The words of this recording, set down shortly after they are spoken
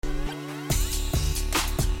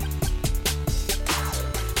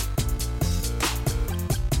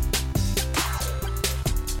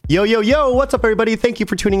Yo, yo, yo, what's up, everybody? Thank you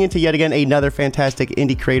for tuning in to yet again another fantastic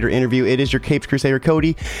indie creator interview. It is your Capes Crusader,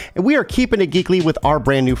 Cody, and we are keeping it geekly with our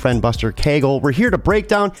brand new friend, Buster Cagle. We're here to break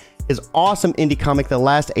down his awesome indie comic, The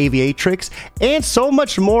Last Aviatrix, and so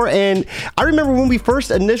much more. And I remember when we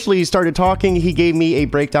first initially started talking, he gave me a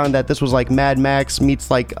breakdown that this was like Mad Max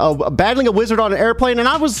meets like battling a wizard on an airplane, and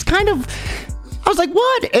I was like,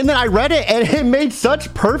 what? And then I read it, and it made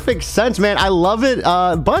such perfect sense, man. I love it.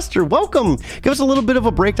 Buster, welcome. Give us a little bit of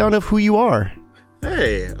a breakdown of who you are.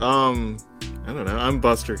 Hey, I don't know. I'm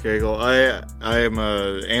Buster Cagle. I am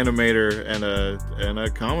a animator and a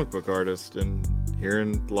comic book artist here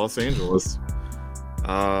in Los Angeles.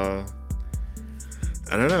 I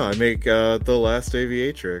don't know. I make The Last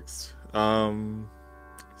Aviatrix.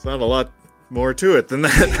 It's not a lot more to it than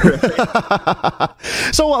that.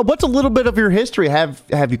 So what's a little bit of your history? Have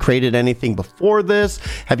you created anything before this?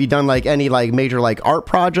 Have you done like any like major like art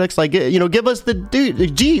projects? Like, you know, give us the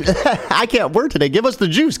I can't word today. Give us the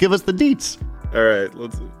juice. Give us the deets. All right,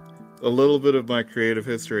 let's a little bit of my creative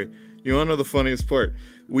history. You want to know the funniest part?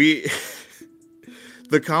 The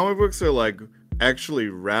comic books are like actually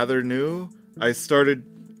rather new. I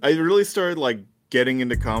really started like getting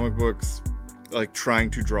into comic books, like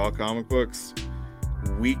trying to draw comic books,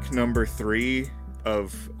 week number 3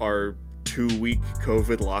 of our 2-week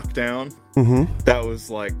COVID lockdown. Mm-hmm. That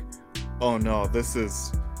was like, oh no, this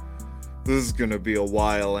is gonna be a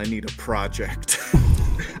while. I need a project.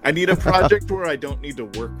 I need a project where I don't need to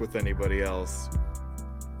work with anybody else.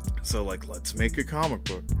 So like, let's make a comic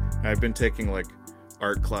book. And I've been taking like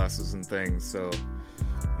art classes and things, so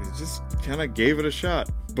I just kind of gave it a shot.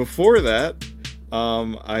 Before that,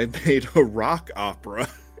 I made a rock opera,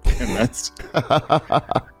 and that's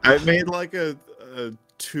I made like a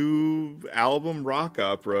 2-album rock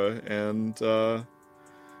opera, and that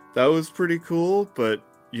was pretty cool. But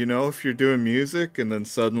you know, if you're doing music and then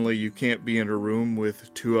suddenly you can't be in a room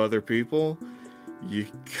with 2 other people, you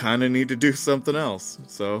kind of need to do something else.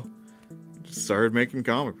 So just started making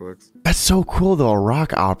comic books. That's so cool, though. A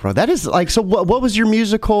rock opera. That is like, so what was your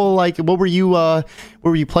musical like? What were you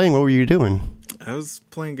playing? What were you doing? I was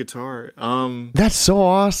playing guitar. That's so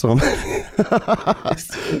awesome.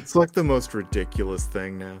 It's like the most ridiculous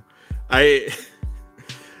thing now.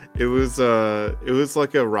 It was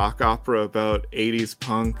like a rock opera about 80s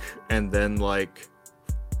punk and then like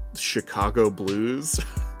Chicago blues.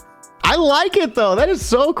 I like it though. That is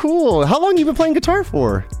so cool. How long have you been playing guitar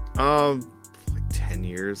for? Like 10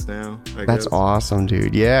 years now, I That's guess. Awesome,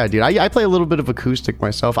 dude. Yeah, dude. I play a little bit of acoustic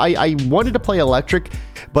myself. I wanted to play electric,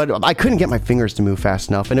 but I couldn't get my fingers to move fast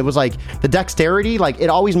enough. And it was like the dexterity, like it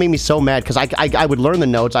always made me so mad because I would learn the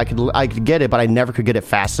notes, I could get it, but I never could get it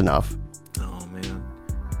fast enough. Oh man.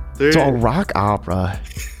 So a rock opera.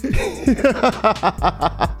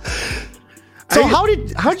 So how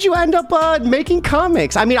did you end up making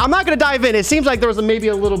comics? I mean, I'm not gonna dive in. It seems like there was maybe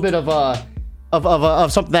a little bit of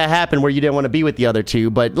something that happened where you didn't want to be with the other 2,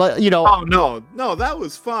 but you know. Oh no, that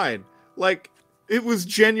was fine. Like it was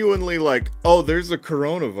genuinely like, oh, there's a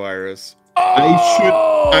coronavirus.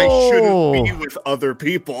 Oh! I shouldn't be with other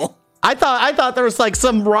people. I thought there was like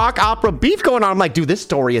some rock opera beef going on. I'm like, dude, this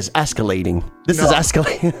story is escalating. This is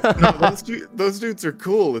escalating. No, those dudes are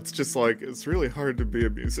cool. It's just like, it's really hard to be a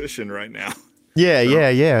musician right now.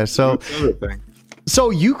 Yeah. So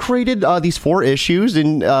you created these 4 issues,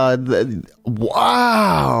 and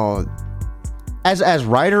wow, as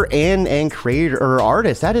writer and creator or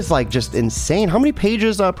artist, that is like just insane. How many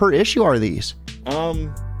pages per issue are these? They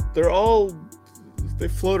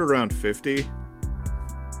float around 50.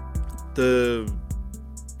 The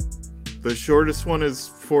shortest one is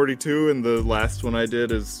 42, and the last one I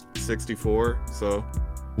did is 64. So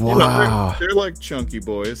wow, you know, they're like chunky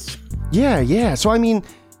boys. Yeah. So I mean,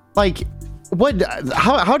 like,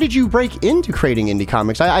 how did you break into creating indie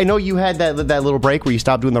comics? I know you had that little break where you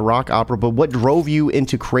stopped doing the rock opera, but what drove you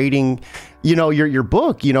into creating, you know, your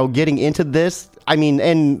book, you know, getting into this? I mean,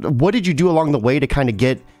 and what did you do along the way to kind of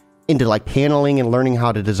get into like paneling and learning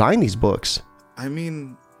how to design these books? I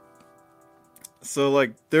mean, so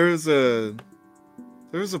like there was a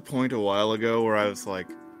point a while ago where I was like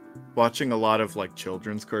watching a lot of like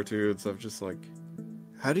children's cartoons. I'm just like,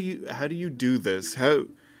 how do you do this? How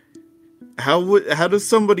does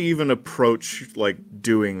somebody even approach like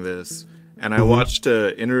doing this? And I watched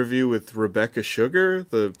an interview with Rebecca Sugar,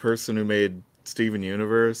 the person who made Steven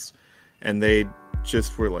Universe, and they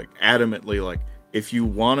just were like adamantly like, if you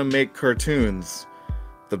want to make cartoons,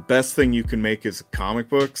 the best thing you can make is comic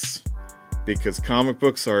books, because comic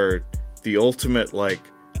books are the ultimate like,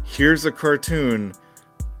 here's a cartoon,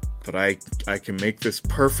 but I can make this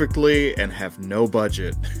perfectly and have no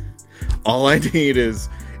budget. All I need is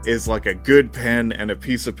is like a good pen and a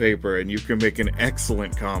piece of paper, and you can make an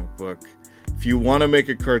excellent comic book. If you want to make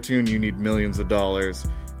a cartoon, you need millions of dollars.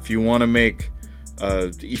 If you want to make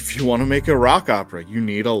a rock opera, you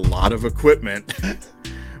need a lot of equipment.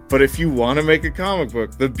 But if you want to make a comic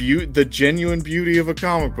book, the genuine beauty of a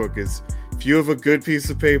comic book is if you have a good piece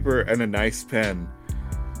of paper and a nice pen.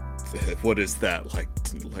 What is that, like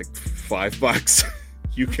 $5?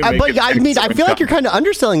 You can. But I mean, I feel like you're kind of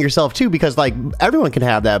underselling yourself too, because like everyone can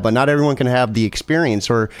have that, but not everyone can have the experience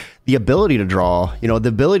or the ability to draw. You know, the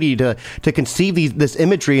ability to conceive this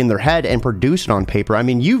imagery in their head and produce it on paper. I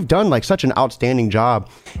mean, you've done like such an outstanding job,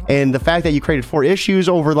 and the fact that you created 4 issues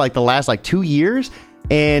over like the last like 2 years.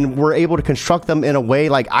 And we're able to construct them in a way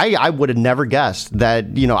like I would have never guessed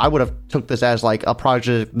that, you know, I would have took this as like a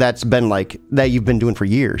project that's been like that you've been doing for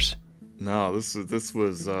years. No, this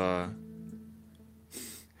was I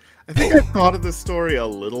think I thought of the story a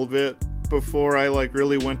little bit before I like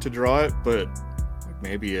really went to draw it, but like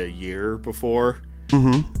maybe a year before.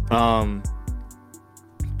 Mm-hmm.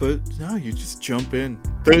 But no, you just jump in.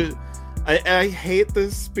 I hate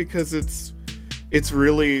this because it's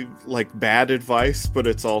really like bad advice, but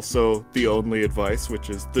it's also the only advice, which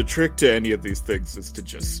is the trick to any of these things is to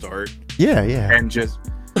just start. Yeah. And just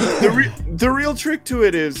the real trick to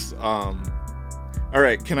it is all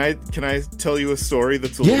right, can I tell you a story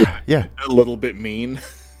that's a little bit mean?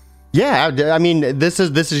 Yeah, I mean, this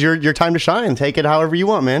is your time to shine. Take it however you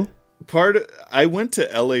want, man. I went to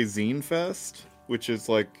LA Zine Fest, which is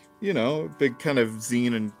like, you know, a big kind of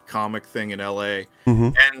zine and comic thing in LA. Mm-hmm.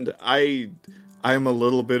 And I'm a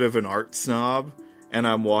little bit of an art snob, and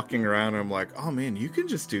I'm walking around and I'm like, oh man, you can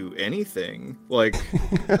just do anything. Like,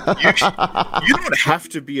 you don't have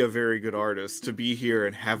to be a very good artist to be here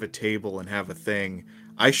and have a table and have a thing.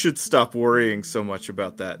 I should stop worrying so much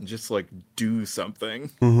about that and just like do something.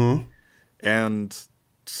 Mm-hmm. And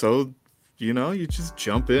so, you know, you just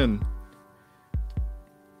jump in.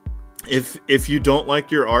 If you don't like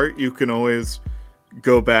your art, you can always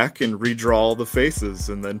go back and redraw all the faces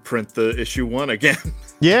and then print the issue 1 again.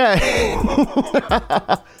 Yeah.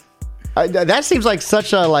 That seems like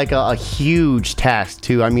such a huge task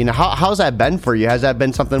too. I mean, how's that been for you? Has that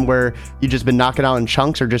been something where you just been knocking out in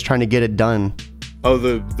chunks or just trying to get it done? Oh,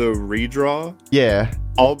 the redraw? Yeah.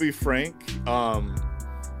 I'll be frank. I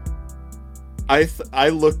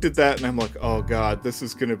looked at that and I'm like, oh god, this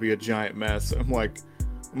is gonna be a giant mess. I'm like,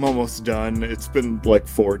 I'm almost done. It's been like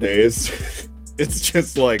 4 days. It's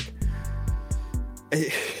just like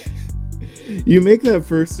you make that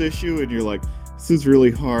first issue and you're like, this is really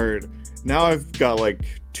hard. Now I've got like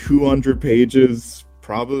 200 pages,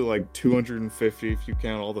 probably like 250 if you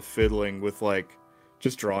count all the fiddling with like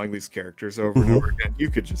just drawing these characters over and over again. You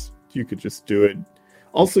could just do it.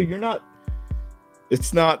 Also,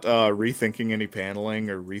 it's not rethinking any paneling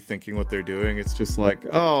or rethinking what they're doing. It's just like,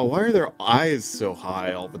 oh, why are their eyes so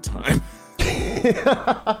high all the time?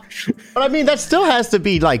 But I mean, that still has to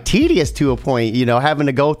be like tedious to a point, you know, having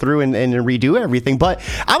to go through and redo everything. But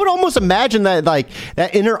I would almost imagine that like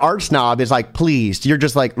that inner art snob is like pleased. You're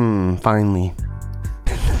just like, finally.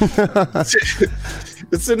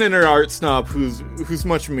 It's an inner art snob who's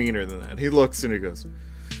much meaner than that. He looks and he goes,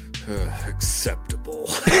 acceptable.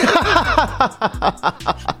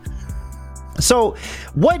 So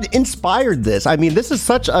what inspired this? I mean, this is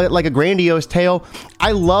such a grandiose tale.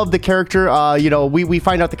 I love the character. You know, we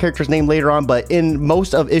find out the character's name later on, but in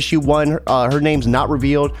most of issue 1, her name's not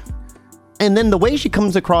revealed. And then the way she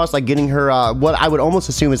comes across, like getting her, what I would almost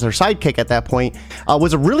assume is her sidekick at that point,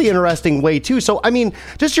 was a really interesting way too. So, I mean,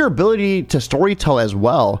 just your ability to storytell as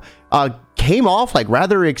well came off like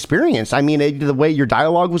rather experienced. I mean, the way your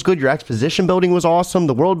dialogue was good, your exposition building was awesome,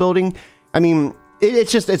 the world building. I mean,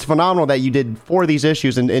 it's phenomenal that you did 4 of these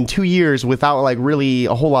issues in 2 years without like really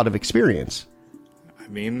a whole lot of experience. I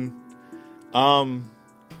mean,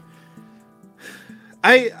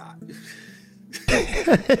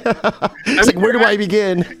 It's like, where do I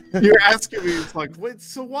begin? You're asking me, it's like, wait,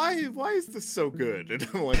 so why is this so good? And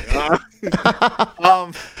I'm like,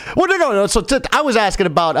 well, no. So I was asking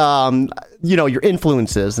about, you know, your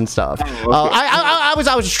influences and stuff. Oh, okay. I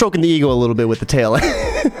was stroking the ego a little bit with the tail.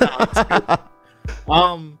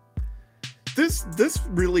 This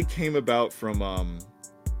really came about from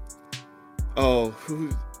who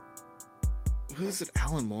is it?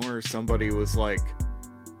 Alan Moore or somebody was like,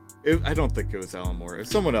 I don't think it was Alan Moore. If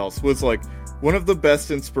someone else was like, one of the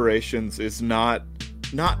best inspirations is not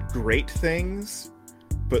great things,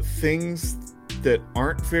 but things that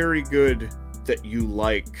aren't very good that you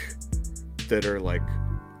like, that are like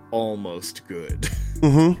almost good.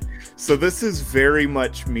 Mm-hmm. So this is very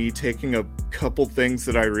much me taking a couple things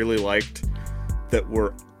that I really liked that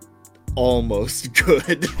were almost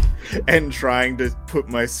good and trying to put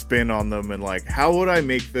my spin on them and like how would I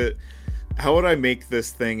make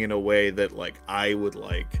this thing in a way that like I would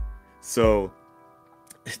like. So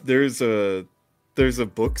there's a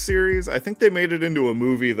book series. I think they made it into a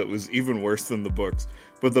movie that was even worse than the books,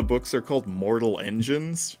 but the books are called Mortal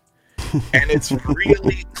Engines and it's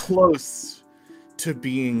really close to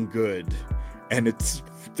being good, and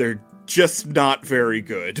they're just not very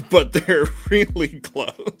good, but they're really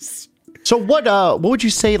close. So what would you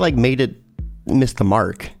say like made it miss the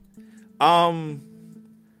mark? I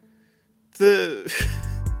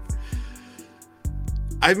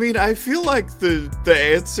mean, I feel like the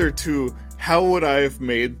answer to how would I have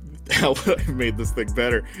made this thing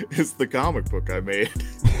better is the comic book I made.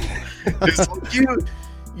 It's like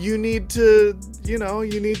you need to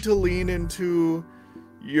lean into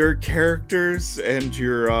your characters and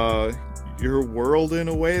your world in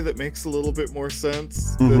a way that makes a little bit more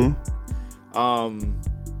sense. Mm-hmm.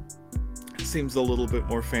 Seems a little bit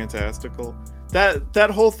more fantastical. That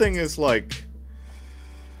whole thing is like,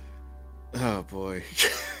 oh boy.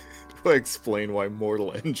 I'll explain why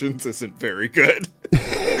Mortal Engines isn't very good.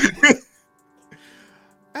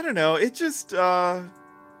 I don't know, it just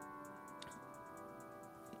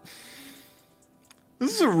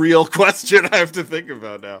this is a real question I have to think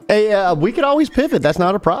about now. Hey, we could always pivot. That's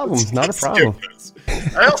not a problem. Not a problem.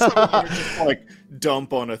 I also want to just like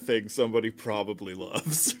dump on a thing somebody probably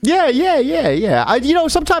loves. Yeah.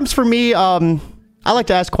 Sometimes for me, I like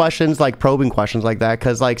to ask questions, like probing questions like that,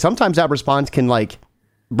 because like sometimes that response can like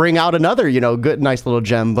bring out another, good, nice little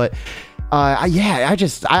gem. But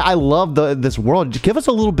I love this world. Just give us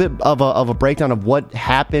a little bit of a breakdown of what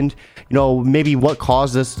happened. Maybe what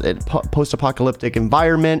caused this post-apocalyptic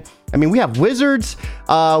environment. I mean, we have wizards,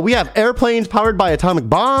 we have airplanes powered by atomic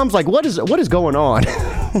bombs. Like, what is going on?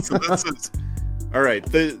 So this is all right.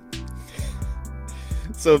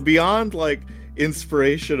 So beyond like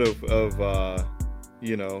inspiration of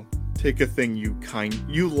take a thing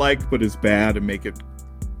you like but is bad and make it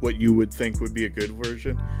what you would think would be a good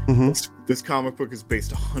version. Mm-hmm. This comic book is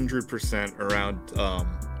based 100% around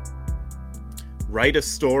write a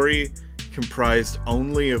story comprised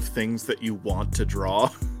only of things that you want to draw.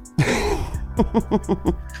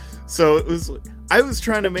 So I was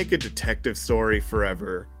trying to make a detective story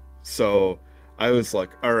forever. So I was like,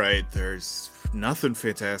 all right, there's nothing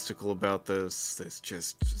fantastical about this. It's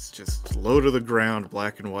just low to the ground,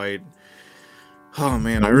 black and white. Oh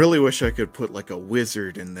man, I really wish I could put like a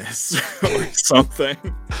wizard in this or something.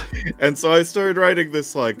 And so I started writing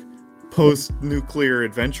this like post-nuclear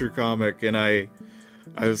adventure comic, and I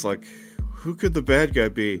was like, who could the bad guy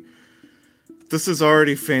be? This is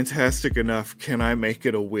already fantastic enough. Can I make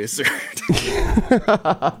it a wizard?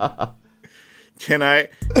 Can I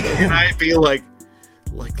be like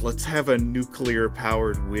let's have a nuclear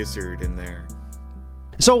powered wizard in there?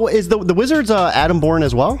 So is the wizards atom-born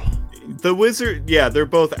as well? The wizard, yeah, they're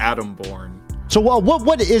both atom-born. So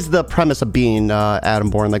what is the premise of being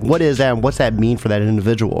atom-born? Like, what is that, and what's that mean for that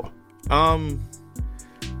individual? Well,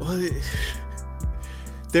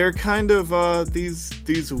 they're kind of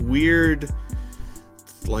these weird,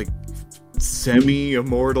 like,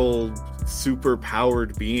 semi-immortal,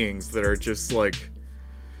 super-powered beings that are just like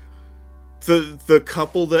the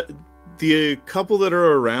couple that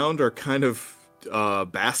are around are kind of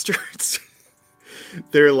bastards.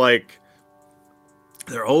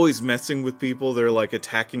 They're always messing with people. They're like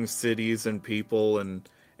attacking cities and people and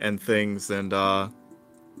things. And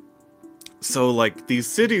so like these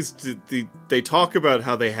cities, they talk about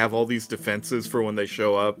how they have all these defenses for when they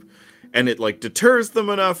show up, and it like deters them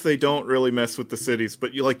enough. They don't really mess with the cities.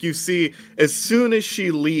 But you see, as soon as she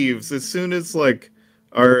leaves, as soon as like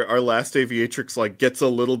our last aviatrix like gets a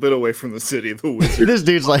little bit away from the city, the wizard, this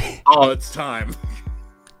dude's like, oh, it's time.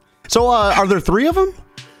 So, are there 3 of them?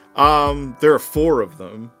 There are 4 of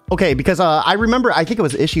them. Okay, because I remember, I think it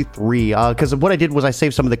was issue 3. Because what I did was I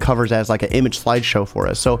saved some of the covers as like an image slideshow for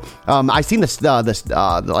us. So, I seen this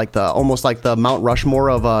like the almost like the Mount Rushmore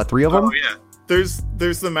of 3 of them. Oh yeah, there's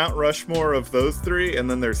the Mount Rushmore of those 3, and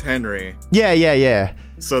then there's Henry. Yeah.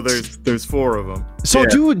 So there's 4 of them. So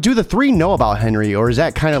yeah. do the 3 know about Henry, or is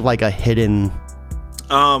that kind of like a hidden?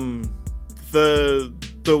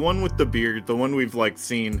 The one with the beard, the one we've like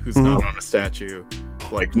seen, who's not on a statue,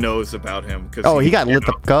 like knows about him because he got lit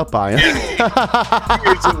the fuck up by him.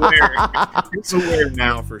 He's aware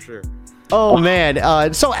now for sure. Oh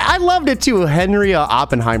man, so I loved it too. Henry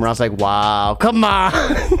Oppenheimer. I was like, wow, come on,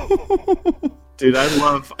 dude.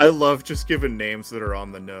 I love just giving names that are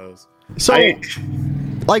on the nose. So,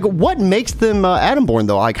 Like, what makes them Atomborn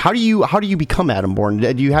though? Like, how do you become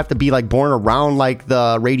Atomborn? Do you have to be like born around like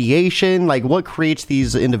the radiation? Like, what creates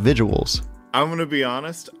these individuals? I'm gonna be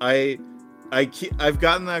honest. I've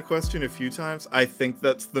gotten that question a few times. I think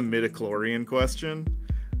that's the midichlorian question.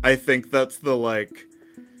 I think that's the like,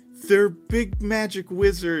 they're big magic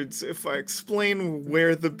wizards. If I explain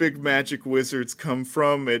where the big magic wizards come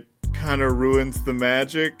from, it kind of ruins the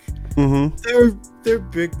magic. Mm-hmm. They're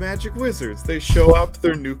big magic wizards. They show up.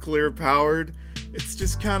 They're nuclear powered. It's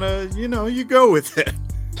just kind of, you go with it.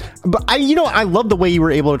 But I love the way you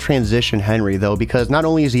were able to transition Henry though, because not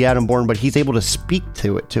only is he Atomborn, but he's able to speak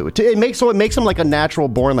to it too. It makes him like a natural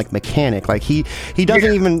born like mechanic. Like he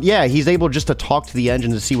doesn't even he's able just to talk to the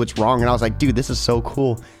engine to see what's wrong. And I was like, dude, this is so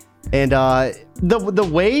cool. And the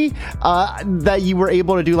way that you were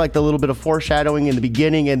able to do like the little bit of foreshadowing in the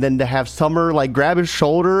beginning, and then to have Summer like grab his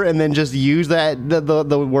shoulder and then just use that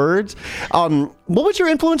the words. What was your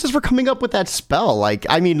influences for coming up with that spell? Like,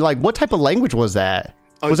 I mean, like what type of language was that?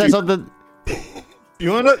 Was that something?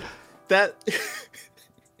 You wanna that?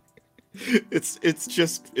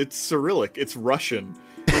 It's Cyrillic. It's Russian.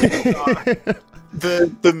 The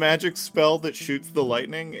magic spell that shoots the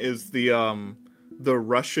lightning is the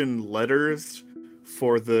Russian letters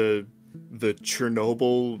for the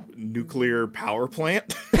Chernobyl nuclear power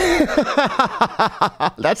plant.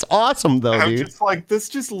 That's awesome though, I'm dude. just like, this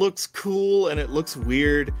just looks cool and it looks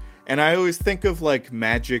weird. And I always think of like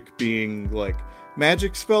magic being like,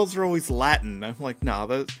 magic spells are always Latin. I'm like,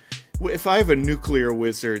 nah, if I have a nuclear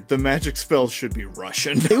wizard, the magic spells should be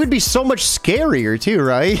Russian. It would be so much scarier too,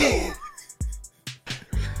 right?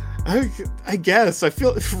 I guess. I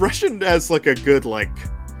feel Russian has like a good like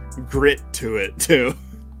grit to it too.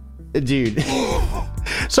 Dude.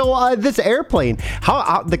 So this airplane,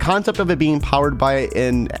 how the concept of it being powered by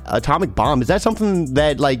an atomic bomb, is that something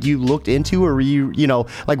that like you looked into, or were you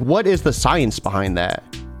like, what is the science behind that?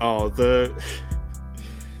 Oh,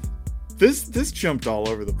 this jumped all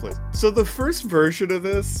over the place. So the first version of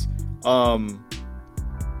this,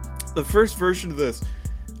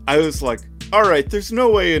 I was like, all right, there's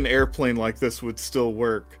no way an airplane like this would still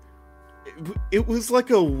work. It was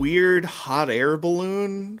like a weird hot air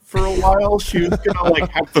balloon for a while. She was gonna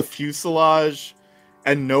like have the fuselage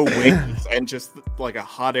and no wings and just like a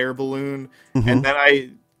hot air balloon. Mm-hmm. And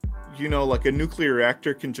then like a nuclear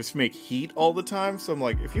reactor can just make heat all the time. So I'm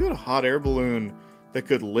like, if you had a hot air balloon that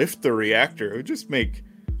could lift the reactor, it would just make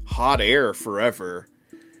hot air forever.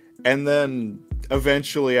 And then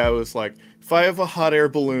eventually I was like, if I have a hot air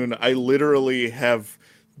balloon, I literally have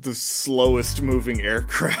the slowest moving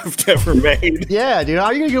aircraft ever made. Yeah, dude, how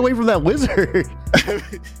are you gonna get away from that wizard?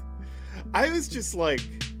 I was just like,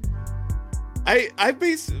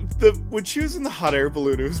 when she was in the hot air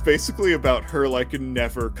balloon, it was basically about her like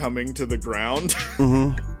never coming to the ground.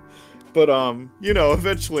 Mm-hmm. But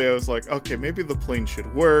eventually I was like, okay, maybe the plane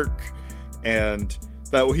should work, and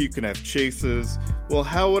that way you can have chases. Well,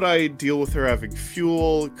 how would I deal with her having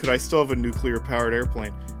fuel? Could I still have a nuclear-powered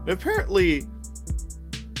airplane? And apparently,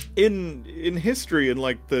 in history, in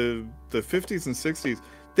like the 50s and 60s,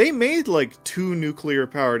 they made like 2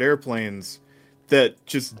 nuclear-powered airplanes that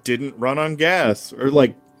just didn't run on gas, or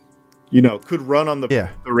like, could run on the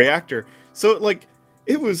reactor. So like,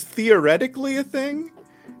 it was theoretically a thing.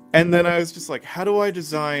 And then I was just like, how do I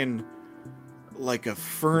design like a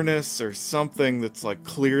furnace or something that's like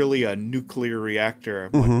clearly a nuclear reactor?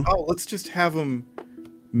 I'm like, oh, let's just have them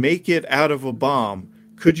make it out of a bomb.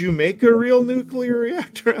 Could you make a real nuclear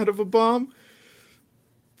reactor out of a bomb?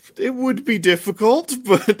 It would be difficult,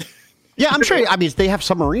 but... Yeah, I'm sure. I mean, they have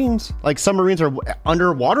submarines. Like, submarines are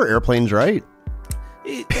underwater airplanes, right?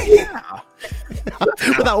 Yeah.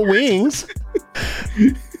 Without wings.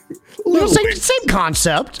 Same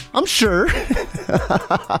concept, I'm sure.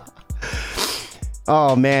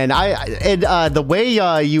 Oh man, the way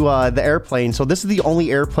the airplane. So this is the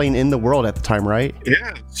only airplane in the world at the time, right?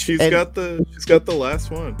 Yeah, she's got the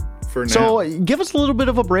last one for now. So give us a little bit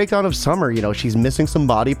of a breakdown of Summer. She's missing some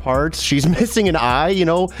body parts. She's missing an eye.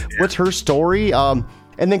 What's her story? And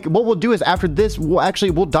then what we'll do is after this,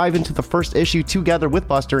 we'll dive into the first issue together with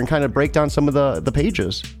Buster and kind of break down some of the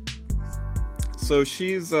pages. So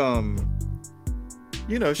she's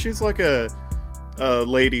she's like a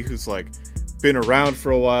lady who's like been around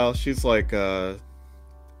for a while. She's like I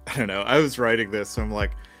don't know. I was writing this, so I'm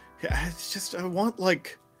like, it's just I want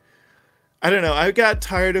like, I don't know. I got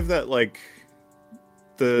tired of that like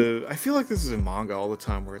I feel like this is in manga all the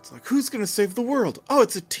time where it's like, who's gonna save the world? Oh,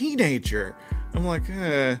 it's a teenager. I'm like,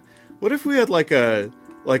 what if we had like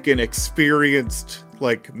an experienced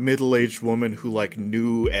like middle-aged woman who like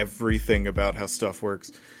knew everything about how stuff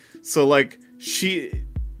works? So like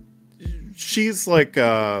she's like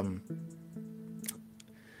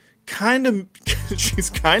kind of she's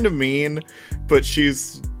kind of mean, but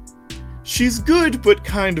she's good but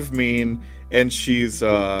kind of mean, and she's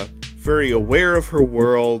very aware of her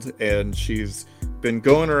world, and she's been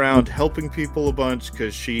going around helping people a bunch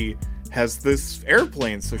because she has this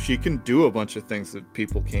airplane, so she can do a bunch of things that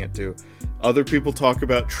people can't do. Other people talk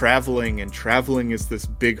about traveling, and traveling is this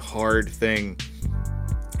big hard thing.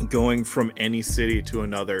 Going from any city to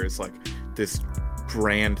another is like this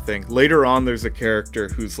grand thing. Later on, there's a character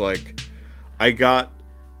who's like, I got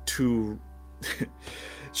to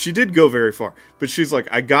she did go very far, but she's like,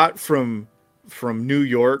 I got from New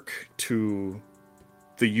York to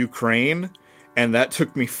the Ukraine, and that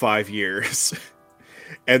took me 5 years.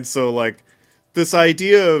 And so like this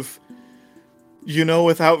idea of, you know,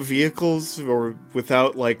 without vehicles or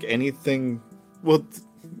without like anything, well,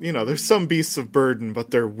 you know, there's some beasts of burden,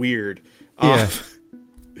 but they're weird. Yeah.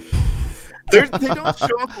 They don't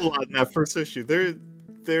show up a lot in that first issue.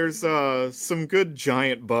 There's some good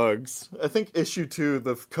giant bugs. I think issue 2,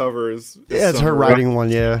 the cover is it's her riding one,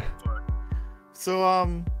 yeah.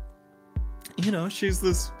 So you know, she's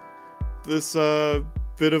this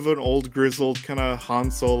bit of an old grizzled kind of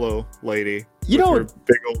Han Solo lady. You know, her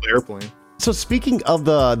big old airplane. So speaking of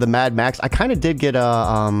the Mad Max, I kind of did get a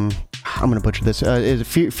I'm gonna butcher this. Is it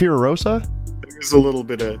Furiosa? There's a little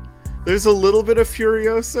bit of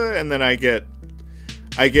Furiosa, and then I get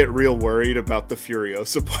real worried about the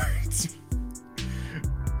Furiosa parts.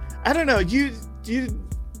 I don't know. You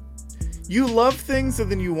love things,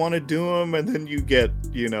 and then you want to do them, and then you get,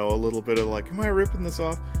 you know, a little bit of like, am I ripping this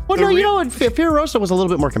off? Well, no, you know, Furiosa was a little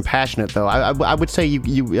bit more compassionate, though. I would say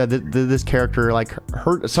this character, like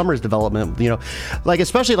her Summer's development, you know, like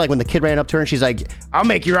especially like when the kid ran up to her and she's like, "I'll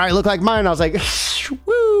make your eye look like mine." I was like,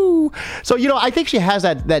 "Woo!" So you know, I think she has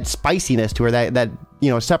that spiciness to her that you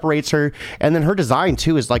know separates her, and then her design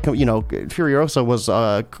too is like, you know, Furiosa was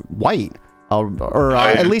white. Or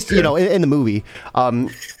at least, you know, in the movie.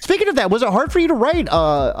 Speaking of that, was it hard for you to write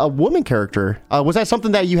a woman character? Was that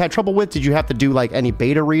something that you had trouble with? Did you have to do like any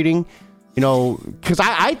beta reading? You know, because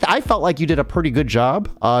I felt like you did a pretty good job.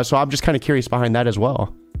 So I'm just kind of curious behind that as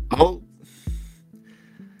well. Oh,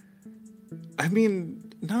 I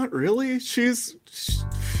mean, not really. She's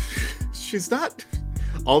not.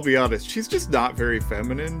 I'll be honest. She's just not very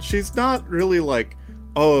feminine. She's not really like,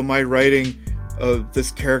 oh, am I writing this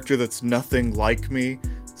character that's nothing like me?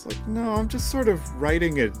 It's like, no, I'm just sort of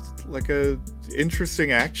writing it like a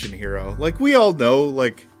interesting action hero. Like, we all know,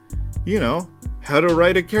 like, you know, how to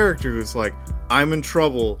write a character who's like, I'm in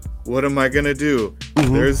trouble, what am I gonna do?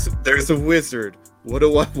 Mm-hmm. There's a wizard, what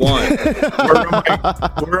do I want?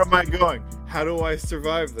 where am I going? How do I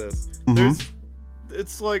survive this? Mm-hmm.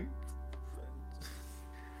 It's like,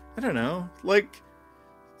 I don't know, like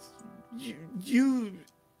you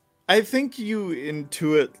I think you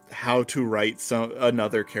intuit how to write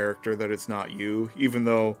another character that is not you, even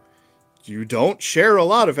though you don't share a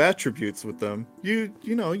lot of attributes with them. You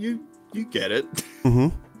know, you get it.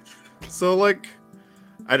 Mm-hmm. So, like,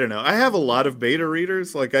 I don't know. I have a lot of beta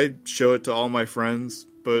readers. Like, I show it to all my friends,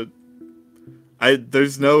 but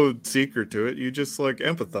there's no secret to it. You just, like,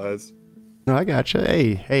 empathize. No, I gotcha.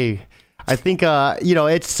 Hey. I think you know,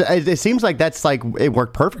 it seems like that's like it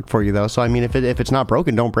worked perfect for you though. So I mean, if it's not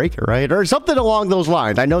broken, don't break it, right? Or something along those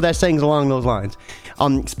lines. I know that saying's along those lines.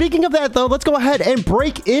 Speaking of that though, let's go ahead and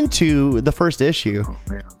break into the first issue. Oh,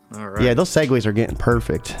 man. All right. Yeah, those segues are getting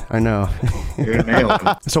perfect. I know. You're nailing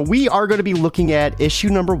it. So we are going to be looking at issue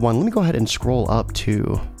number 1. Let me go ahead and scroll up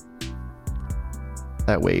to.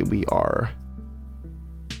 That way we are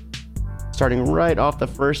starting right off the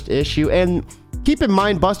first issue. And keep in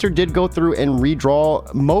mind, Buster did go through and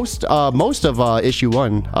redraw most of issue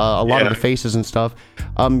 1, a lot of the faces and stuff.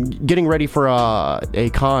 Getting ready for a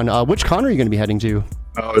con. Which con are you going to be heading to?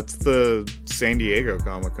 Oh, it's the San Diego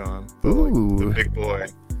Comic-Con. The big boy.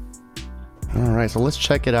 All right, so let's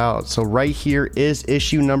check it out. So right here is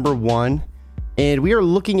issue number 1. And we are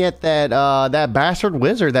looking at that bastard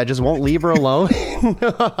wizard that just won't leave her alone.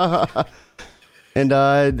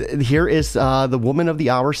 And here is the woman of the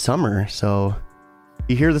hour, Summer. So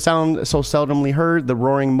you hear the sound so seldomly heard, the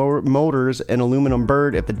roaring motors, an aluminum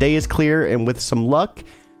bird. If the day is clear and with some luck,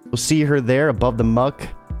 you'll see her there above the muck.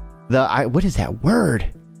 What is that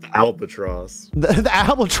word? The albatross. The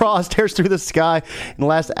albatross tears through the sky, and the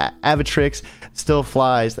last Avatrix still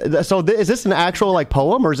flies. So is this an actual like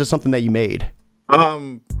poem, or is this something that you made? I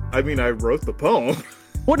mean, I wrote the poem.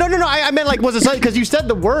 Well, no. I meant like, was it because you said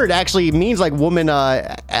the word actually means like woman,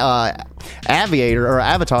 aviator or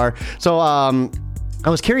avatar. So I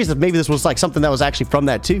was curious if maybe this was like something that was actually from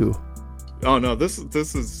that too. Oh no, this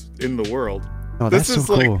is in the world. Oh, that's This is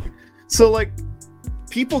so cool. like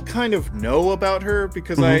people kind of know about her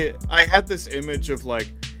because I had this image of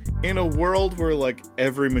like in a world where like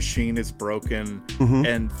every machine is broken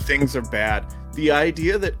and things are bad. The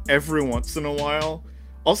idea that every once in a while,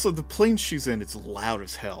 also the plane she's in, it's loud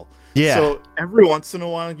as hell. Yeah. So every once in a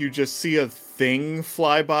while you just see a thing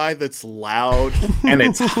fly by that's loud and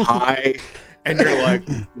it's high and you're like,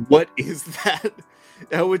 what is that?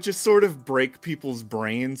 That would just sort of break people's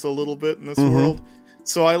brains a little bit in this world.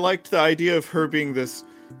 So I liked the idea of her being this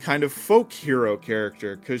kind of folk hero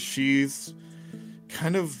character because she's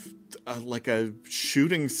kind of like a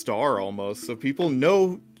shooting star almost. So people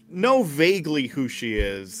know vaguely who she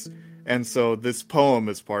is. And so this poem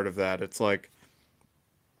is part of that. It's like,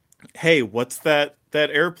 hey, what's that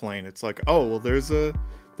airplane? It's like, oh, well, there's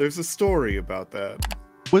a story about that.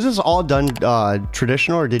 Was this all done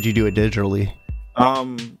traditional, or did you do it digitally?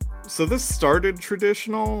 So this started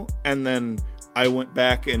traditional, and then I went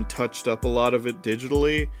back and touched up a lot of it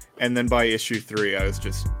digitally, and then by issue 3, I was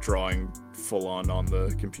just drawing full on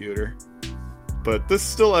the computer. But this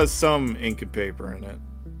still has some ink and paper in it.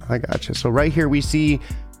 I gotcha. So right here we see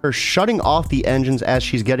her shutting off the engines as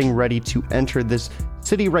she's getting ready to enter this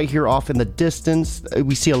city right here off in the distance.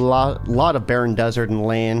 We see a lot of barren desert and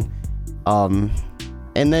land.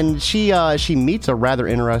 And then she meets a rather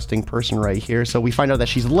interesting person right here. So we find out that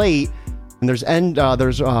she's late, and there's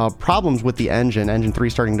problems with the engine 3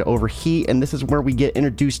 starting to overheat, and this is where we get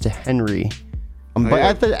introduced to Henry.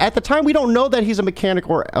 But at the time, we don't know that he's a mechanic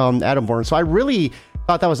or Atomborn. So I really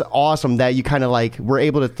thought that was awesome that you kind of like were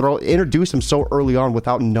able to introduce him so early on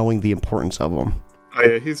without knowing the importance of him. Oh,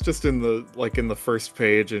 yeah, he's just in the first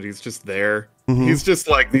page, and he's just there. He's just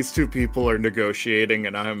like, these two people are negotiating,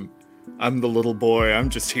 and I'm the little boy. I'm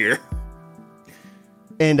just here.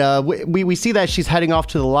 And we see that she's heading off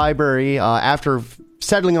to the library after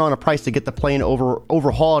settling on a price to get the plane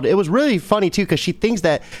overhauled. It was really funny too, because she thinks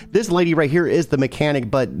that this lady right here is the mechanic,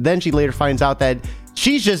 but then she later finds out that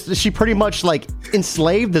she pretty much like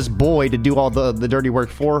enslaved this boy to do all the dirty work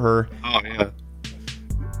for her. Oh yeah.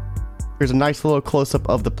 There's a nice little close-up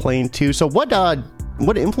of the plane too. So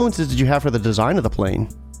what influences did you have for the design of the plane?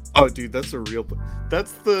 Oh, dude, that's a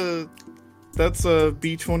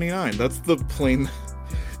B-29. That's the plane.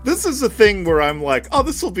 This is a thing where I'm like, oh,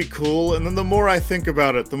 this will be cool, and then the more I think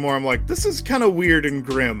about it, the more I'm like, this is kind of weird and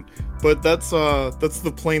grim. But that's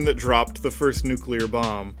the plane that dropped the first nuclear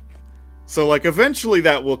bomb. So like, eventually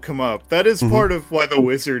that will come up. That is part of why the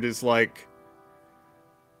wizard is like,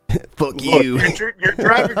 fuck look, you. You're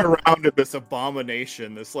driving around in this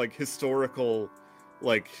abomination, this like historical,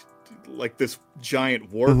 like this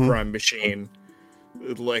giant war crime machine.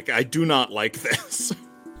 Like, I do not like this.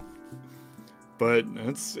 But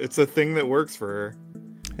it's a thing that works for her.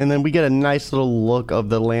 And then we get a nice little look of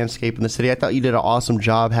the landscape in the city. I thought you did an awesome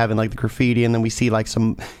job having like the graffiti, and then we see like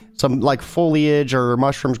some like foliage or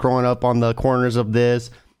mushrooms growing up on the corners of this.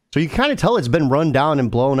 So you kind of tell it's been run down and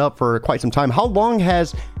blown up for quite some time. How long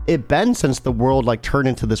has it been since the world like turned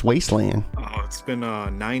into this wasteland? Oh, it's been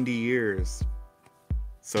 90 years.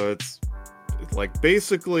 So it's like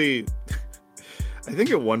basically, I think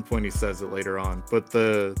at one point he says it later on, but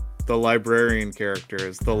the librarian character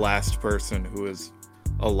is the last person who is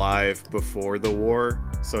alive before the war.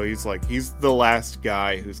 So he's the last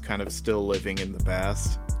guy who's kind of still living in the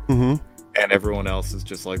past. And everyone else is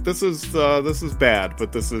just like, this is bad,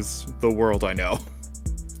 but this is the world I know.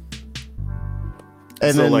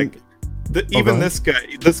 And so then, like, even this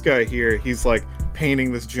guy here, he's like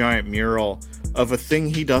painting this giant mural of a thing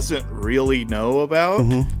he doesn't really know about.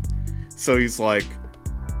 So he's like,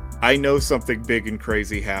 I know something big and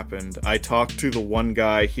crazy happened. I talked to the one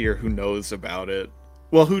guy here who knows about it.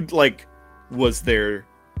 Well, who like was there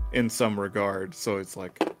in some regard. So it's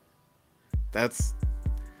like, that's,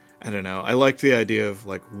 I don't know. I like the idea of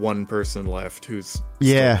like one person left who's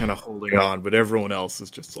still kind of holding on, but everyone else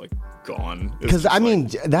is just like gone. Because I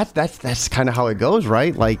mean, that's kind of how it goes,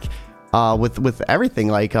 right? Like with everything,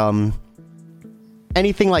 like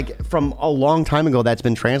anything like from a long time ago that's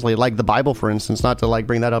been translated, like the Bible, for instance, not to like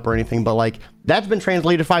bring that up or anything, but like that's been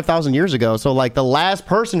translated 5,000 years ago. So like the last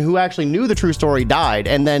person who actually knew the true story died,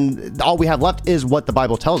 and then all we have left is what the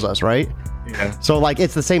Bible tells us, right? Yeah. So like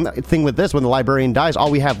it's the same thing with this. When the librarian dies, all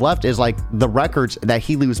we have left is like the records that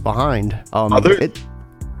he leaves behind.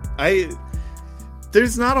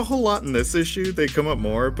 There's not a whole lot in this issue. They come up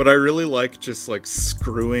more, but I really like just like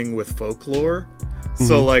screwing with folklore.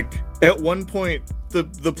 So like at one point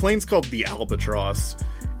the plane's called the Albatross,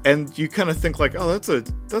 and you kind of think like, oh, that's a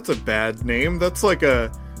bad name. That's like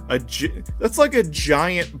a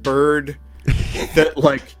giant bird that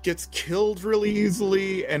like gets killed really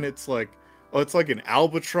easily, and it's like, oh, it's like an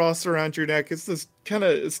albatross around your neck. It's this kind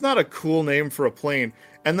of, it's not a cool name for a plane.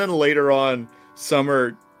 And then later on,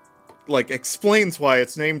 Summer like explains why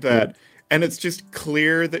it's named that, and it's just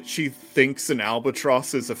clear that she thinks an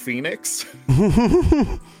albatross is a phoenix.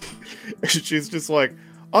 She's just like,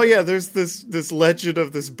 oh yeah, there's this legend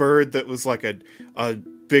of this bird that was like a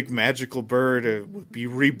big magical bird. It would be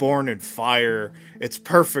reborn in fire. It's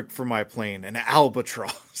perfect for my plane, an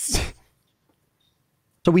albatross.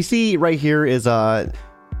 So we see right here is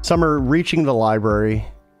Summer reaching the library,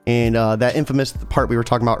 and that infamous part we were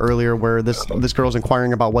talking about earlier, where this girl's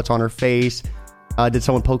inquiring about what's on her face. Did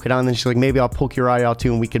someone poke it on? And she's like, maybe I'll poke your eye out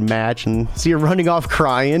too, and we can match. And see her running off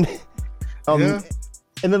crying. Yeah.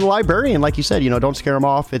 And then the librarian, like you said, don't scare them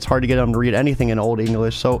off. It's hard to get them to read anything in Old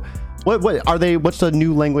English. So what are they? What's the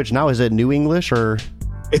new language now? Is it New English or?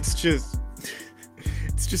 It's just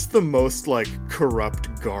the most like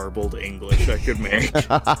corrupt, garbled English I could make.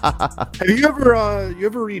 Have you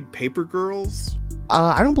ever read Paper Girls?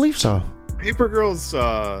 I don't believe so. Paper Girls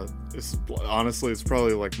is honestly, it's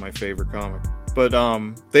probably like my favorite comic. But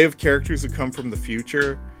they have characters that come from the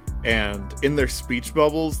future, and in their speech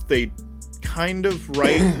bubbles, they kind of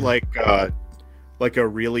write like a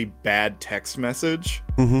really bad text message.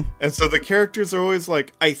 Mm-hmm. And so the characters are always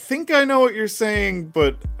like, I think I know what you're saying,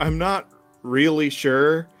 but I'm not really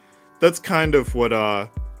sure. That's kind of what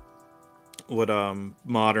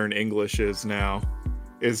modern English is now.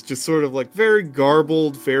 Is just sort of like very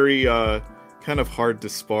garbled, very kind of hard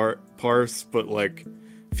to parse, but like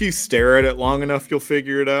if you stare at it long enough, you'll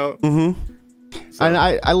figure it out. Mm-hmm. So. And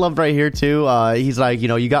I loved right here too. He's like,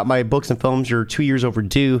 you got my books and films. You're 2 years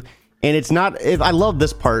overdue. And it's not. I love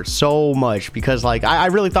this part so much because, like, I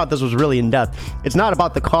really thought this was really in depth. It's not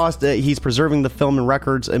about the cost. He's preserving the film and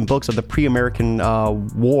records and books of the pre-American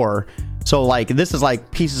war. So, like, this is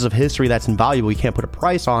like pieces of history that's invaluable. You can't put a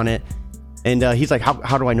price on it. And he's like,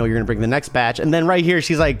 how do I know you're gonna bring the next batch? And then right here,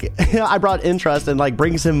 she's like, I brought interest, and like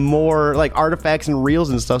brings him more like artifacts and reels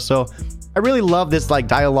and stuff. So I really love this like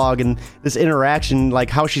dialogue and this interaction, like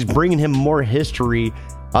how she's bringing him more history.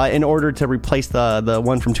 In order to replace the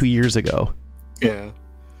one from 2 years ago. Yeah.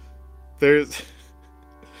 I've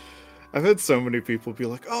had so many people be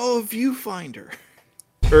like, oh, Viewfinder.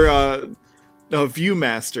 Or, no,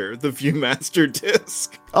 Viewmaster. The Viewmaster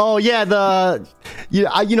disc. Oh, yeah,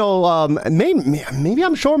 maybe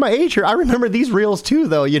I'm showing my age here. I remember these reels too,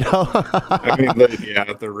 though, I mean,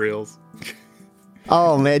 the reels.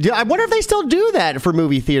 Oh, man. I wonder if they still do that for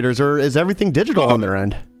movie theaters, or is everything digital on their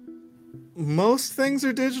end? Most things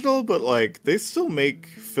are digital, but like they still make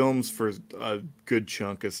films for a good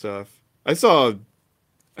chunk of stuff. I saw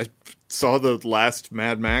the last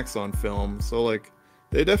Mad Max on film, so like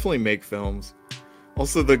they definitely make films.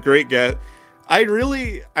 Also, The Great Gatsby. I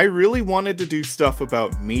really wanted to do stuff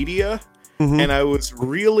about media, and I was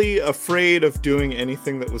really afraid of doing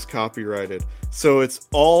anything that was copyrighted. So it's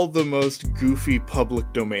all the most goofy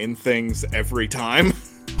public domain things every time.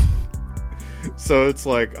 So it's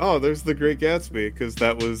like, oh, there's The Great Gatsby, because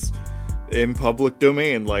that was in public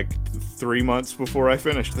domain like 3 months before I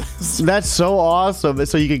finished this. That's so awesome.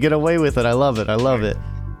 So you could get away with it. I love it.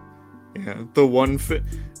 Yeah, the one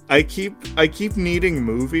I keep needing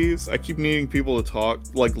movies. I keep needing people to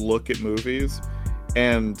look at movies,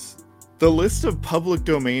 and the list of public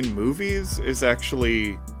domain movies is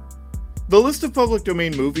actually the list of public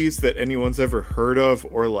domain movies that anyone's ever heard of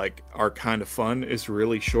or like are kind of fun is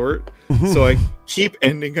really short. So I keep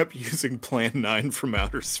ending up using Plan 9 from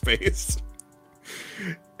Outer Space.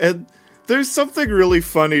 And there's something really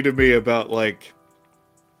funny to me about like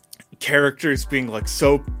characters being like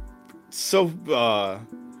so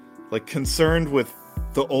like concerned with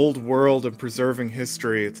the old world and preserving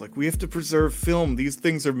history. It's like, we have to preserve film. These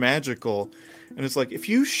things are magical. And it's like, if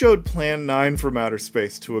you showed Plan 9 from Outer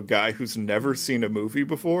Space to a guy who's never seen a movie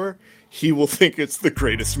before, he will think it's the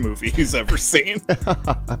greatest movie he's ever seen.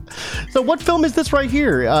 So what film is this right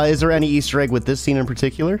here? Is there any Easter egg with this scene in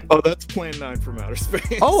particular? Oh, that's Plan 9 from Outer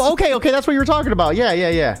Space. Oh, okay, that's what you were talking about.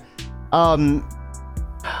 Yeah.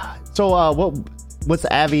 So what's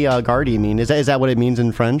avant-garde mean? Is that what it means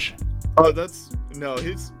in French? Oh,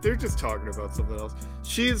 they're just talking about something else.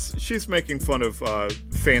 She's making fun of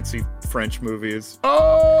fancy French movies.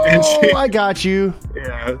 Oh, and I got you.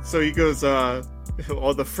 Yeah, so he goes,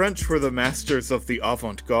 well, the French were the masters of the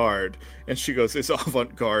avant-garde. And she goes, is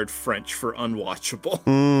avant-garde French for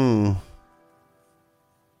unwatchable?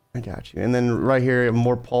 I got you. And then right here,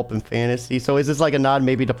 more pulp and fantasy. So is this like a nod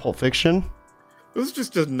maybe to Pulp Fiction? It was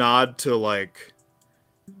just a nod to like,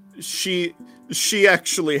 she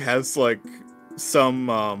actually has like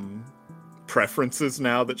some preferences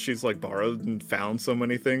now that she's like borrowed and found so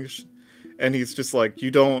many things. And he's just like,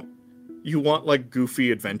 you want like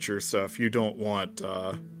goofy adventure stuff. You don't want,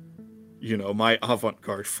 my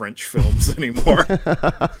avant-garde French films anymore.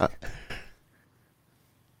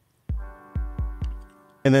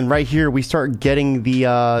 And then right here we start getting the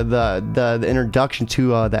introduction to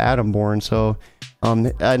the Atomborn. So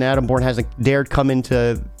an Atomborn hasn't dared come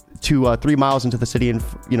into 3 miles into the city in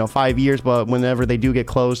 5 years, but whenever they do get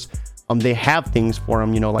close, they have things for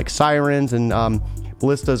them, like sirens and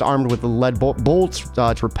ballistas armed with the lead bolts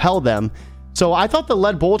to repel them. So I thought the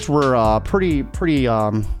lead bolts were pretty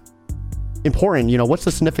important. What's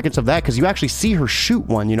the significance of that? Because you actually see her shoot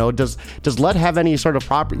one. Does lead have any sort of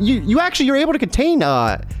property? You're able to contain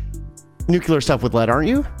nuclear stuff with lead, aren't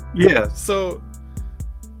you? Yeah. So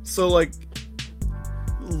like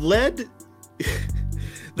lead.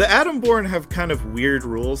 The Atomborn have kind of weird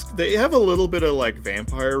rules. They have a little bit of like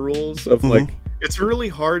vampire rules of like it's really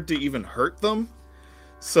hard to even hurt them.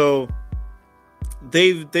 So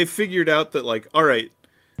they figured out that like, all right,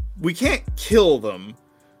 we can't kill them,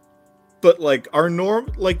 but like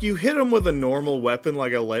you hit them with a normal weapon,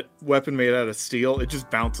 like a weapon made out of steel, it just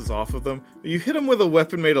bounces off of them. You hit them with a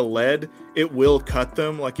weapon made of lead, it will cut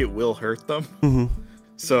them, like it will hurt them.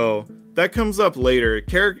 So that comes up later.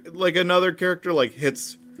 Like another character like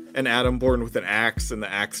hits an Atomborn with an axe, and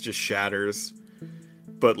the axe just shatters.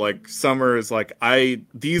 But like Summer is like,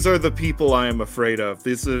 these are the people I am afraid of.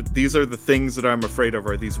 These are the things that I'm afraid of,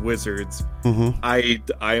 are these wizards. I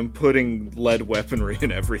am putting lead weaponry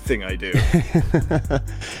in everything I do.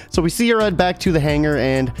 So we see her head back to the hangar,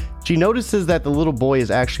 and she notices that the little boy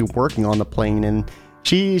is actually working on the plane, and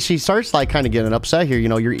she starts like kind of getting upset here.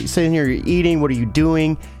 You're sitting here, you're eating. What are you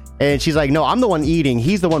doing? And she's like, no, I'm the one eating.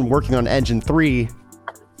 He's the one working on engine 3.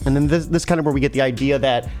 And then this kind of where we get the idea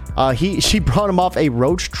that she brought him off a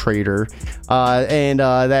roach trader, and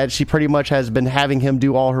that she pretty much has been having him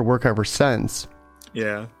do all her work ever since.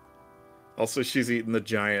 Yeah. Also, she's eating the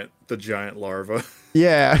giant larva.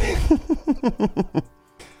 Yeah.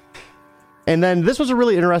 And then this was a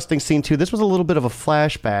really interesting scene too. This was a little bit of a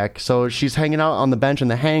flashback. So she's hanging out on the bench in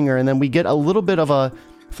the hangar, and then we get a little bit of a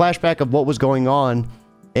flashback of what was going on.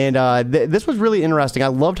 And this was really interesting. I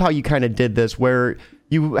loved how you kind of did this, where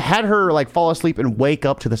you had her like fall asleep and wake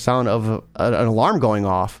up to the sound of an alarm going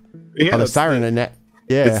off. Yeah, the siren.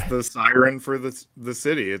 It's the siren for the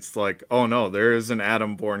city. It's like, oh no, there is an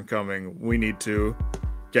Atomborn coming. We need to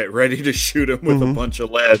get ready to shoot him with a bunch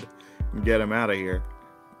of lead and get him out of here.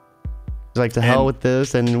 She's like, to hell with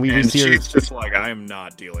this, and she's just like, I am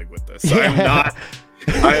not dealing with this. Yeah.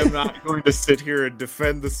 I am not going to sit here and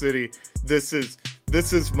defend the city. This is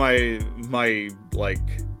my break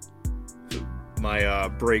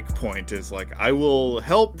point. Is like, I will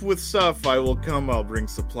help with stuff. I will come. I'll bring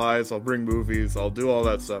supplies. I'll bring movies. I'll do all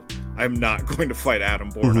that stuff. I'm not going to fight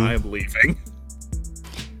Atomborn. I am leaving.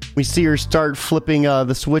 We see her start flipping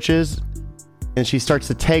the switches, and she starts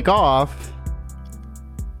to take off.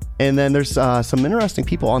 And then there's some interesting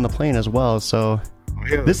people on the plane as well. So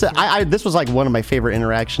this was like one of my favorite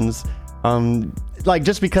interactions. Like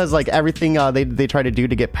just because like everything they try to do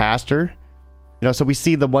to get past her. So we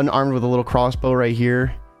see the one armed with a little crossbow right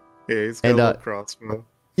here. Yeah, he's got a little crossbow.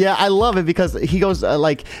 Yeah, I love it because he goes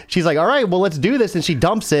like, she's like, all right, well, let's do this. And she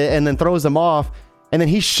dumps it and then throws them off. And then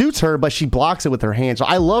he shoots her, but she blocks it with her hand. So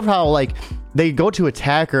I love how like they go to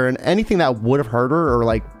attack her, and anything that would have hurt her or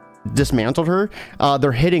like dismantled her,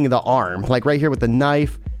 they're hitting the arm, like right here with the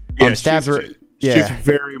knife. Stabs her. She's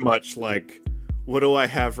very much like, what do I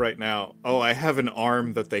have right now? Oh, I have an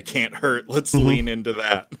arm that they can't hurt. Let's lean into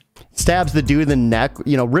that. Stabs the dude in the neck,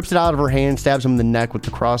 rips it out of her hand, stabs him in the neck with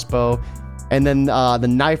the crossbow. And then the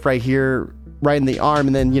knife right here, right in the arm.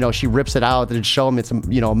 And then, she rips it out and show him it's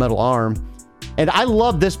a metal arm. And I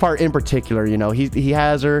love this part in particular. He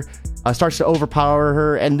has her, starts to overpower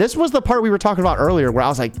her. And this was the part we were talking about earlier where I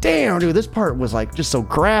was like, damn, dude, this part was like just so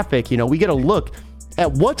graphic. We get a look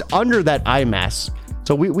at what's under that eye mask.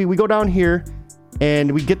 So we go down here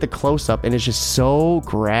and we get the close up, and it's just so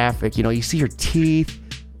graphic. You see her teeth,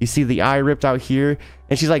 you see the eye ripped out here,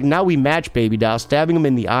 and she's like, now we match, baby doll, stabbing him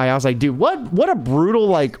in the eye. I was like, dude, what a brutal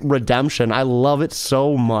like redemption. I love it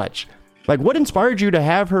so much. Like, what inspired you to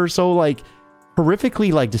have her so like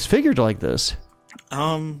horrifically like disfigured like this?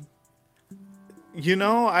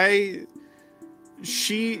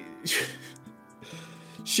 She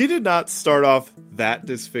did not start off that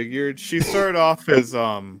disfigured. She started off as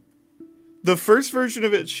the first version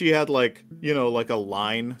of it, she had like, like a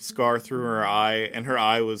line scar through her eye, and her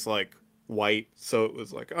eye was like white, so it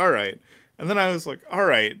was like, all right. And then I was like, all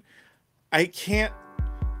right, I can't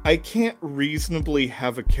reasonably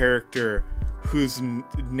have a character who's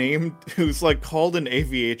like called an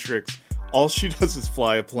aviatrix. All she does is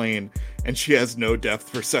fly a plane, and she has no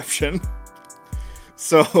depth perception.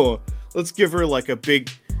 So let's give her like a big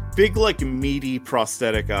like meaty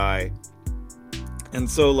prosthetic eye. And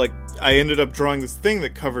so like I ended up drawing this thing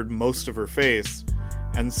that covered most of her face.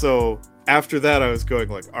 And so after that I was going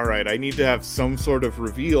like, all right, I need to have some sort of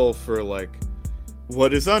reveal for like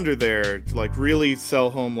what is under there, to like really sell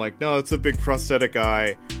home like, no, it's a big prosthetic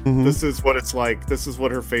eye. Mm-hmm. This is what it's like. This is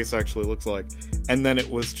what her face actually looks like. And then it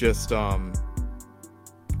was just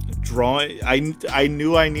drawing. I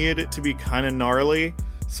knew I needed it to be kind of gnarly,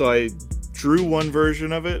 so I drew one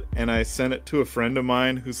version of it and I sent it to a friend of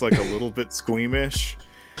mine who's like a little bit squeamish,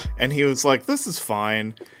 and he was like, this is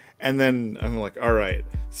fine. And then I'm like, all right.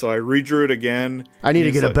 So I redrew it again. I need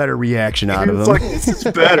to get a better reaction out of him. Like, this is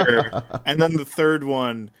better. And then the third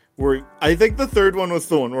one, I think the third one was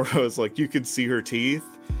the one where I was like, you could see her teeth.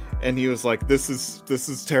 And he was like, this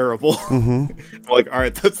is terrible. Mm-hmm. I'm like, all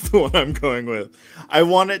right, that's the one I'm going with. I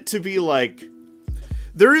want it to be like,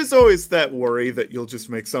 there is always that worry that you'll just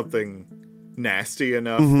make something nasty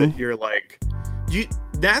enough that you're like,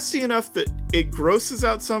 nasty enough that it grosses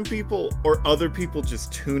out some people, or other people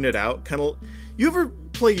just tune it out. Kind of, you ever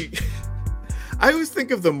play? I always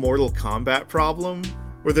think of the Mortal Kombat problem,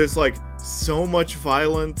 where there's like so much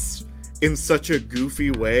violence in such a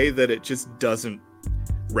goofy way that it just doesn't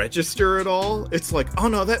register at all. It's like, oh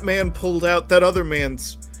no, that man pulled out that other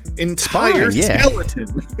man's entire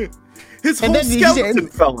skeleton. His whole skeleton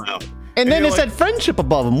fell out. And then it said friendship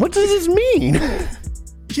above him. What does this mean?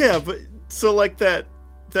 Yeah, but so like that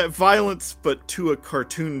violence, but to a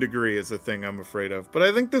cartoon degree, is a thing I'm afraid of. But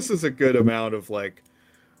I think this is a good amount of like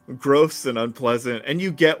gross and unpleasant, and you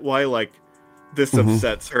get why like this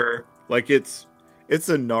upsets her. Like it's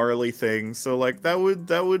a gnarly thing, so like that would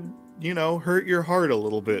hurt your heart a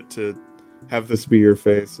little bit to have this be your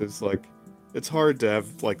face. It's like, it's hard to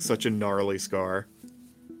have like such a gnarly scar.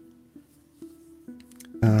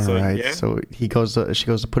 All right. Yeah. So she goes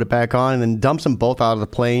to put it back on and then dumps them both out of the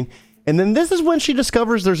plane. And then this is when she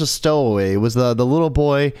discovers there's a stowaway. It was the little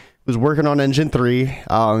boy who was working on Engine 3.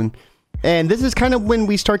 And this is kind of when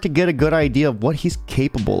we start to get a good idea of what he's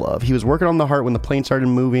capable of. He was working on the heart when the plane started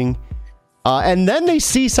moving. And then they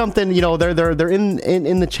see something, they're in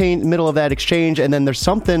the middle of that exchange, and then there's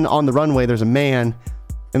something on the runway. There's a man,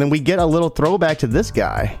 and then we get a little throwback to this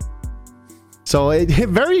guy. So I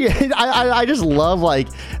just love, like,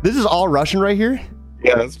 this is all Russian right here.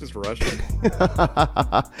 Yeah, it's just Russian.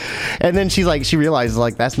 And then she realizes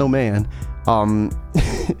like that's no man. And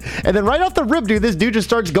then right off the rip, dude, this dude just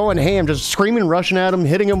starts going ham, just screaming Russian at him,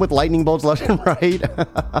 hitting him with lightning bolts left and right.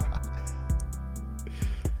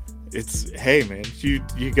 Hey man,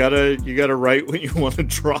 you gotta write what you want to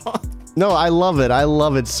draw. No, I love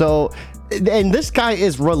it. So, and this guy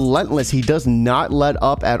is relentless. He does not let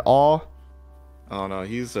up at all. Oh no,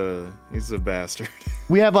 he's a bastard.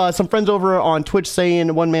 We have some friends over on Twitch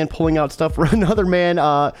saying one man pulling out stuff for another man.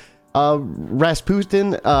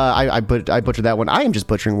 Rasputin. I butchered that one. I am just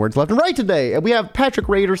butchering words left and right today. We have Patrick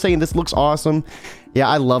Raider saying this looks awesome. Yeah,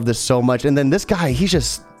 I love this so much. And then this guy, he's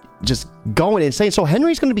just going insane. So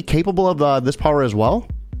Henry's going to be capable of this power as well?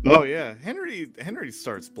 Oh yeah, Henry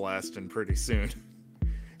starts blasting pretty soon.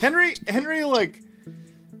 Henry, like,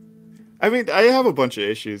 I mean, I have a bunch of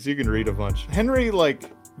issues. You can read a bunch. Henry, like,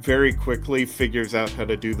 very quickly figures out how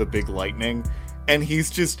to do the big lightning, and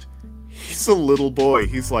he's a little boy.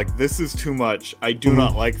 He's like, this is too much. I do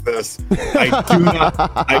not like this. I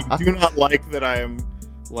do not like that I am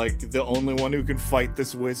like the only one who can fight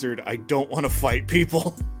this wizard. I don't want to fight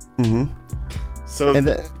people. Mm-hmm. So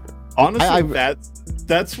honestly,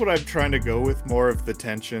 that's what I'm trying to go with, more of the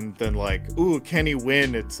tension than like, ooh, can he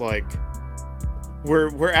win? It's like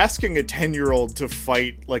we're asking a 10-year-old to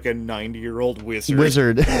fight like a 90-year-old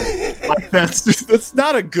wizard. Like, that's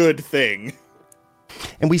not a good thing.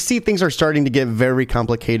 And we see things are starting to get very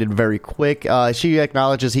complicated very quick. She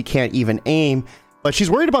acknowledges he can't even aim, but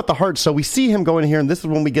she's worried about the heart. So we see him going here, and this is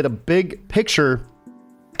when we get a big picture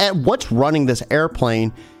at what's running this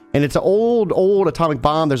airplane. And it's an old atomic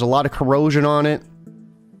bomb. There's a lot of corrosion on it.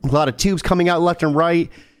 A lot of tubes coming out left and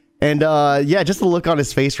right. And just the look on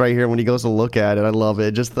his face right here when he goes to look at it. I love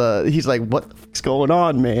it. He's like, what the fuck's going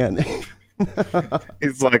on, man?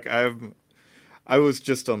 He's like, I was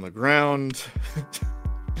just on the ground.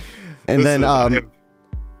 And then, right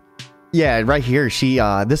here,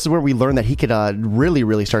 this is where we learn that he could really,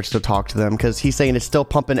 really starts to talk to them, because he's saying it's still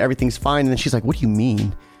pumping, everything's fine. And then she's like, what do you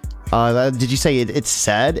mean? Did you say it's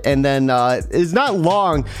said? And then it's not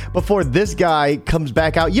long before this guy comes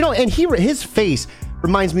back out, and his face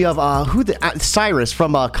reminds me of Cyrus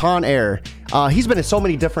from Con Air. He's been in so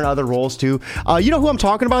many different other roles too. You know who I'm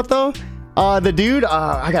talking about though? The dude.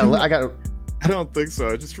 I don't think so.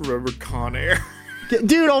 I just remember Con Air.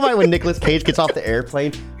 Dude, oh my! When Nicolas Cage gets off the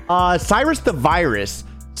airplane, Cyrus the Virus.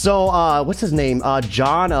 So, what's his name?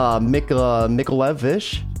 John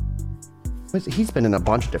Mikulevish. He's been in a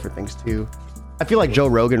bunch of different things too. I feel like Joe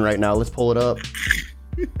Rogan right now. Let's pull it up.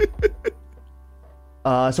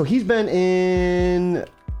 So he's been in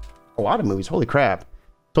a lot of movies. Holy crap!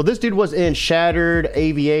 So this dude was in Shattered,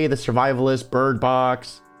 AVA, The Survivalist, Bird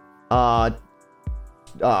Box,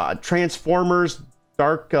 Transformers,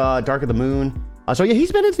 Dark of the Moon. So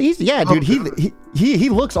yeah, dude, he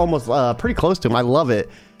looks almost pretty close to him. I love it.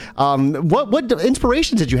 What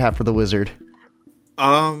inspirations did you have for the Wizard?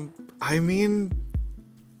 I mean,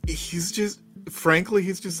 he's just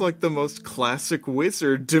like the most classic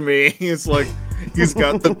wizard to me. He's like, he's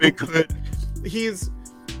got the big hood. He's,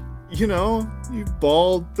 you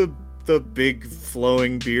bald, the big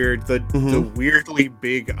flowing beard, the weirdly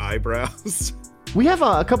big eyebrows. We have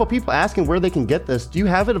a couple people asking where they can get this. Do you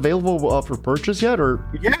have it available for purchase yet, or?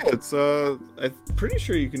 Yeah, it's I'm pretty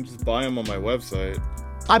sure you can just buy them on my website.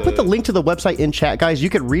 I put the link to the website in chat, guys. You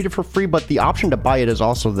could read it for free, but the option to buy it is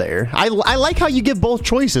also there. I like how you give both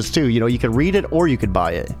choices too. You could read it or you could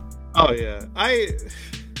buy it. Oh yeah,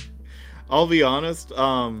 I'll be honest.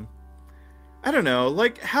 I don't know,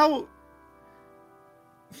 like how.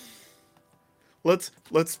 Let's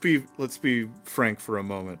be frank for a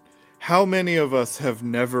moment. How many of us have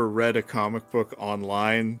never read a comic book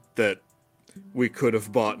online that we could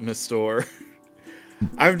have bought in a store?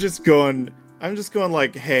 I'm just going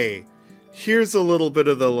like, hey, here's a little bit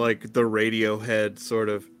of the Radiohead sort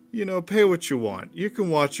of, pay what you want. You can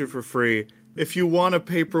watch it for free. If you want a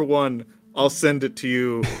paper one, I'll send it to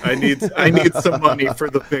you. I need some money for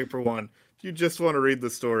the paper one. If you just want to read the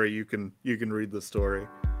story, you can read the story.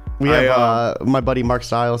 We have my buddy Mark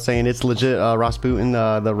Stiles saying it's legit Rasputin,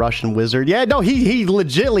 the Russian wizard. Yeah, no, he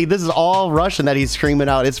legitly, this is all Russian that he's screaming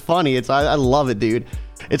out. It's funny. I love it, dude.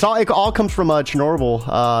 It all comes from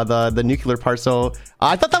Chernobyl, the nuclear part. So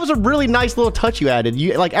I thought that was a really nice little touch you added.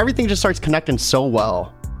 Everything just starts connecting so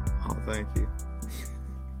well. Oh, thank you.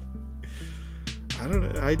 I don't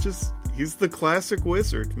know. He's the classic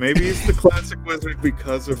wizard. Maybe he's the classic wizard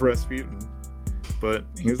because of Rasputin, but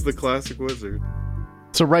he's the classic wizard.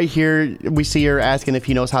 So right here, we see her asking if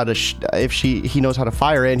he knows how to he knows how to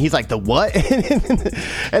fire it, and he's like, the what?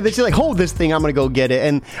 And then she's like, hold this thing, I'm gonna go get it.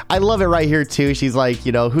 And I love it right here too. She's like,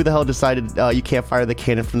 who the hell decided you can't fire the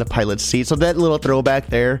cannon from the pilot's seat? So that little throwback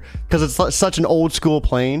there, because it's such an old school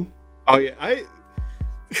plane. Oh yeah,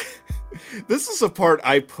 this is a part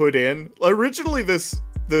I put in originally.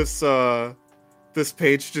 This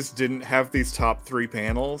page just didn't have these top 3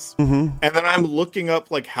 panels. And then I'm looking up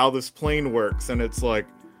how this plane works, and it's like,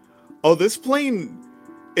 oh, this plane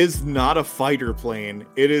is not a fighter plane.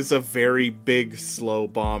 It is a very big, slow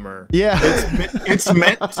bomber. Yeah. It's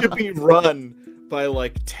meant to be run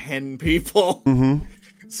by 10 people.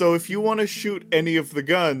 So if you want to shoot any of the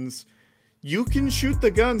guns, you can shoot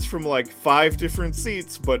the guns from 5 different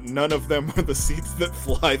seats, but none of them are the seats that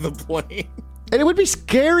fly the plane. And it would be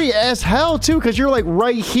scary as hell too, because you're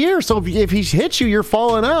right here. So if he hits you, you're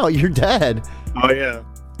falling out. You're dead. Oh yeah.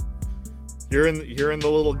 You're in the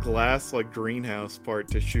little glass greenhouse part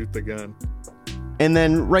to shoot the gun. And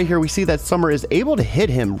then right here we see that Summer is able to hit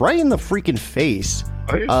him right in the freaking face.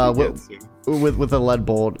 With a lead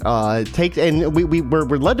bolt.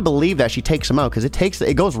 We're led to believe that she takes him out because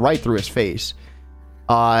it goes right through his face.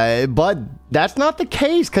 But that's not the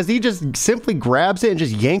case, because he just simply grabs it and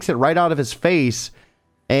just yanks it right out of his face.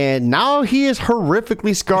 And now he is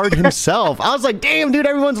horrifically scarred himself. I was like, damn, dude,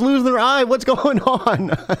 everyone's losing their eye. What's going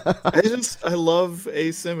on? I love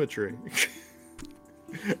asymmetry.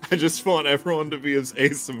 I just want everyone to be as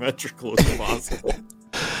asymmetrical as possible.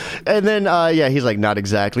 And then, he's like, not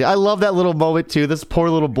exactly. I love that little moment, too. This poor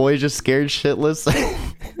little boy is just scared shitless.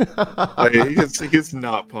 He's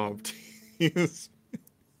not pumped.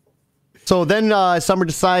 So then Summer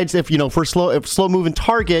decides if slow moving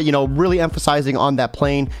target, really emphasizing on that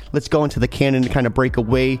plane, let's go into the cannon to kind of break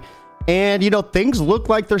away. And, things look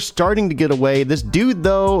like they're starting to get away. This dude,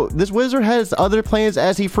 though, this wizard has other plans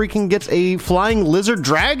as he freaking gets a flying lizard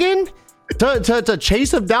dragon to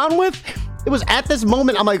chase him down with. It was at this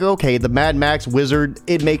moment I'm like, okay, the Mad Max wizard,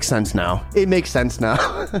 it makes sense now.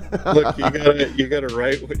 Look, you gotta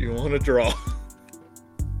write what you want to draw.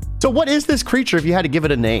 So what is this creature if you had to give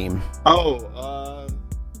it a name? Oh,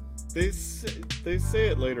 they say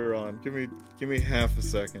it later on. Give me half a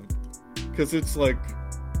second, because it's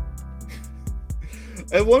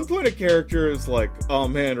At one point, a character is like, "Oh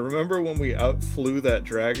man, remember when we outflew that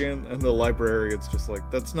dragon?" And the librarian's just like,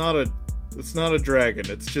 "That's not a dragon.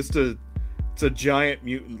 It's a giant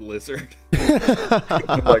mutant lizard."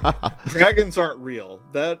 Like, dragons aren't real.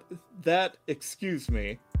 Excuse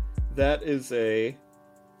me, that is a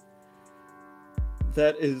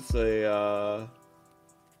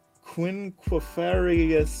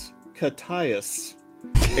Quinquefarius catius.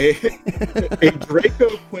 A Draco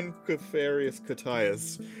Quinquefarius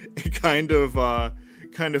catius, a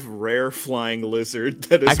kind of rare flying lizard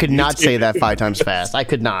that is I could not say that 5 times fast. I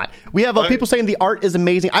could not. We have people saying the art is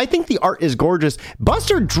amazing. I think the art is gorgeous.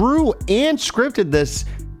 Buster drew and scripted this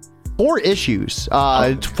 4 issues,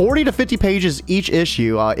 40 to 50 pages each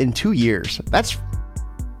issue in 2 years. It's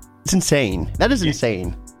insane. That is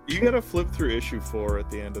insane. You gotta flip through issue 4 at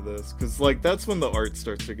the end of this, because like that's when the art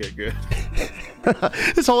starts to get good.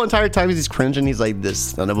 This whole entire time he's cringing. He's like, "This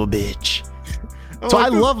son of a bitch." So I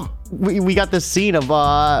love we got this scene of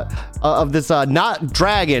this not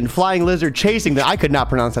dragon flying lizard chasing that I could not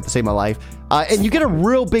pronounce that to save my life, and you get a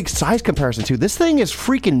real big size comparison too. This thing is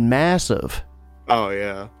freaking massive. Oh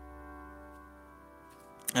yeah.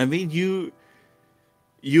 I mean,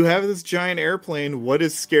 you have this giant airplane. What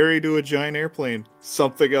is scary to a giant airplane?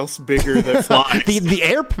 Something else bigger that flies.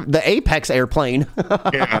 the Apex airplane.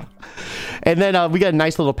 Yeah. And then we got a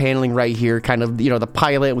nice little paneling right here, kind of, the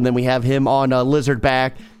pilot, and then we have him on lizard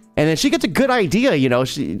back, and then she gets a good idea.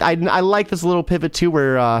 I like this little pivot too,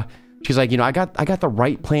 where she's like, I got the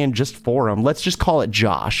right plan just for him. Let's just call it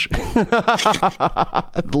Josh.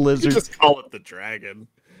 The lizard. You just call it the dragon.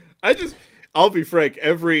 I'll be frank,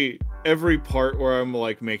 every part where I'm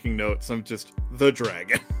like making notes, I'm just the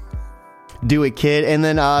dragon. Do it, kid. And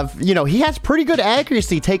then he has pretty good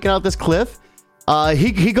accuracy taking out this cliff.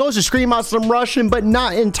 He goes to scream out some Russian, but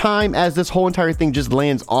not in time, as this whole entire thing just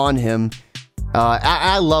lands on him.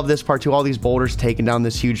 I love this part too. All these boulders taking down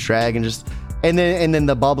this huge dragon, and then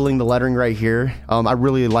the bubbling, the lettering right here. I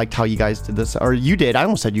really liked how you guys did this, or you did. I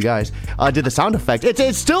almost said you guys did the sound effect.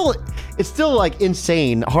 It's still like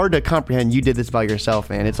insane, hard to comprehend. You did this by yourself,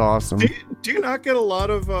 man. It's awesome. Do you not get a lot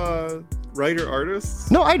of writer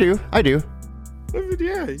artists? No, I do. I mean,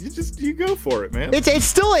 yeah, you go for it, man. It's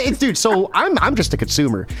still dude. So I'm just a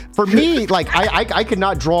consumer. For me, like I could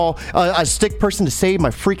not draw a stick person to save my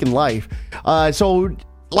freaking life. So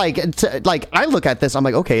like I look at this, I'm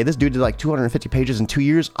like, okay, this dude did like 250 pages in 2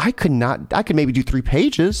 years. I could maybe do 3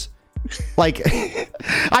 pages. Like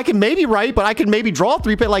I can maybe write, but I can maybe draw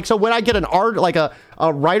 3 pages. Like, so when I get an art, like a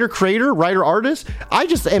writer artist, I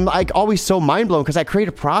just am like always so mind blown, because that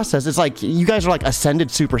creative process, it's like you guys are like ascended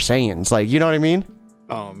Super Saiyans. Like, you know what I mean?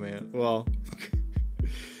 Oh man, well,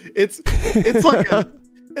 it's like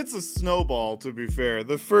it's a snowball, to be fair.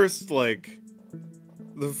 The first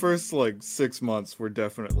 6 months were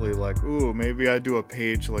definitely like, ooh, maybe I do a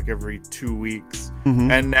page like every 2 weeks. Mm-hmm.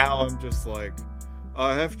 And now I'm just like,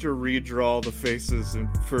 I have to redraw the faces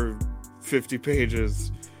for 50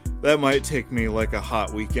 pages. That might take me like a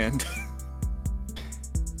hot weekend.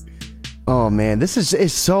 Oh man, this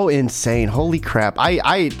is so insane. Holy crap.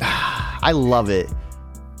 I love it.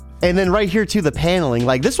 And then right here too, the paneling,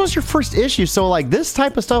 like this was your first issue. So like this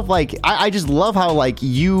type of stuff, like I just love how like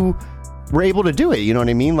you were able to do it. You know what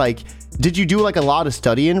I mean? Like, did you do like a lot of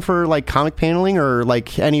studying for like comic paneling, or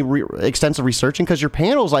like any extensive researching? Because your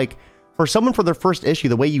panels, like for someone for their first issue,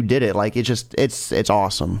 the way you did it, like it's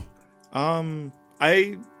awesome.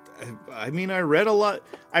 I mean, I read a lot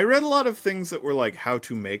of things that were like how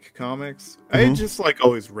to make comics. Mm-hmm. I had just like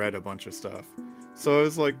always read a bunch of stuff. So I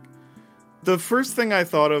was like, the first thing I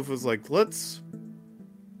thought of was like, as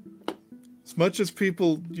much as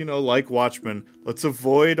people, like Watchmen, let's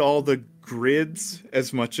avoid all the grids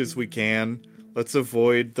as much as we can. Let's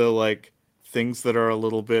avoid the like things that are a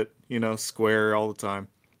little bit, square all the time.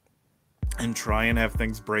 And try and have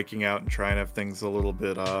things breaking out, and try and have things a little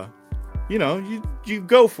bit, you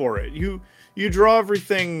go for it. You draw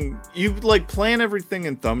everything, you like plan everything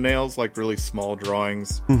in thumbnails, like really small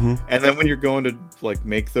drawings. Mm-hmm. And then when you're going to like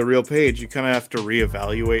make the real page, you kind of have to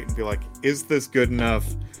reevaluate and be like, is this good enough?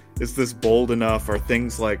 Is this bold enough? Are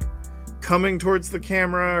things like coming towards the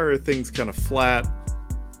camera, or are things kind of flat?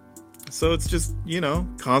 So it's just,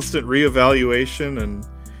 constant reevaluation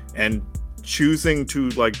and choosing to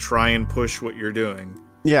like try and push what you're doing.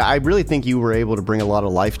 Yeah, I really think you were able to bring a lot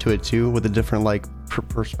of life to it too, with the different like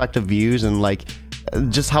perspective views and like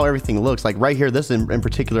just how everything looks. Like right here, this in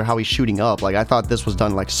particular, how he's shooting up. Like I thought this was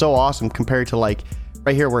done like so awesome compared to like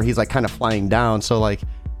right here where he's like kind of flying down. So like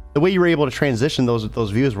the way you were able to transition those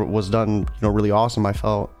views was done, really awesome, I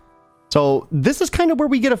felt. So this is kind of where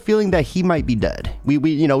we get a feeling that he might be dead. We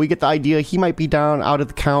get the idea he might be down, out of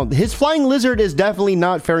the count. His flying lizard is definitely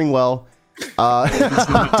not faring well.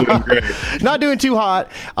 Not doing great. Not doing too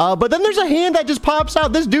hot. But then there's a hand that just pops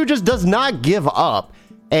out. This dude just does not give up,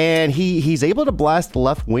 and he's able to blast the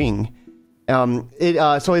left wing.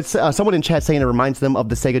 So it's someone in chat saying it reminds them of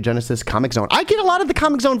the Sega Genesis Comic Zone. I get a lot of the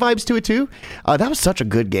Comic Zone vibes to it too. That was such a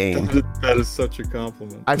good game. That is such a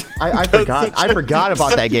compliment. I forgot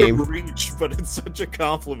about that game. Reach, but it's such a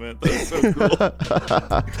compliment. That's so cool.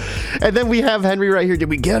 And then we have Henry right here. Did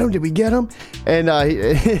we get him?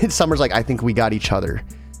 And Summer's like, I think we got each other.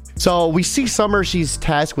 So we see Summer. She's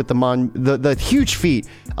tasked with the huge feat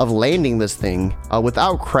of landing this thing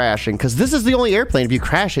without crashing, because this is the only airplane. If you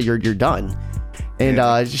crash it, you're done.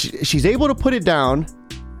 And she's able to put it down.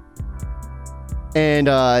 And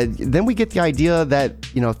then we get the idea that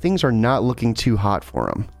things are not looking too hot for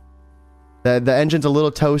him. The engine's a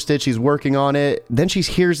little toasted. She's working on it. Then she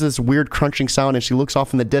hears this weird crunching sound, and she looks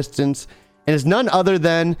off in the distance, and it's none other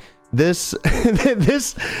than this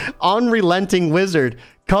this unrelenting wizard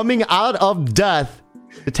coming out of death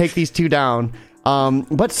to take these two down.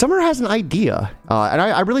 But Summer has an idea, and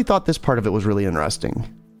I really thought this part of it was really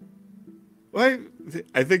interesting. Well,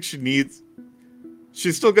 I think she's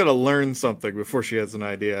still got to learn something before she has an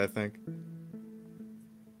idea, I think.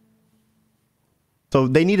 So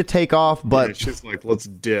they need to take off, but yeah, she's like, let's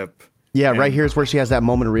dip. Yeah, right here's where she has that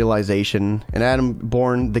moment of realization. And Adam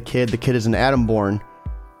Bourne, the kid is an Adam Bourne.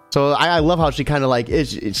 So I love how she kind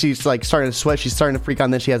of she's like starting to sweat. She's starting to freak out.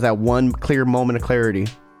 And then she has that one clear moment of clarity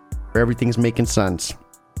where everything's making sense.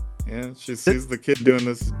 Yeah, she sees the kid doing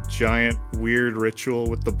this giant weird ritual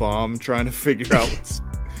with the bomb, trying to figure out what's...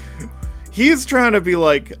 He's trying to be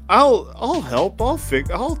like, I'll help,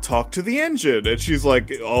 I'll talk to the engine. And she's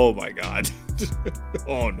like, oh my god.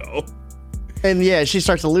 Oh no. And yeah, she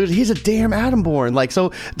starts to lose. He's a damn Adam Bourne.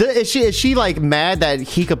 Is she like mad that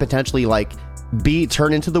he could potentially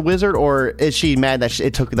turn into the wizard, or is she mad that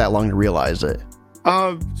it took that long to realize it?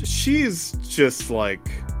 She's just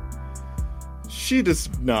she does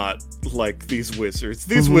not like these wizards.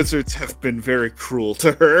 These wizards have been very cruel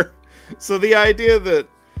to her. So the idea that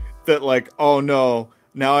oh no,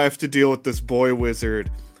 now I have to deal with this boy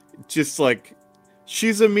wizard, just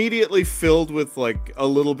she's immediately filled with a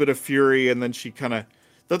little bit of fury, and then she kind of,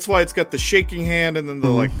 that's why it's got the shaking hand and then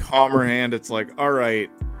the calmer hand. It's like, all right,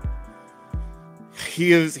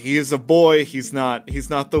 he is a boy. He's not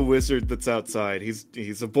the wizard that's outside.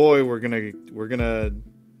 He's a boy. We're gonna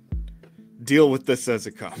deal with this as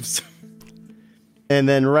it comes. And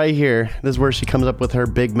then right here, this is where she comes up with her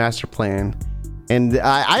big master plan. And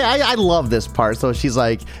I love this part. So she's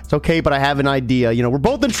like, it's okay, but I have an idea. We're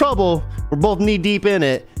both in trouble. We're both knee deep in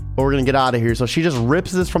it, but we're gonna get out of here. So she just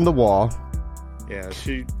rips this from the wall. Yeah,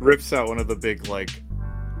 she rips out one of the big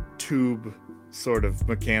tube sort of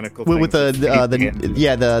mechanical things with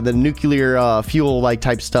the nuclear fuel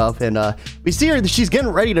type stuff. And we see her. She's getting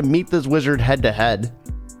ready to meet this wizard head to head.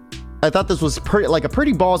 I thought this was a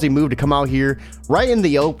pretty ballsy move to come out here right in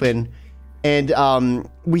the open. And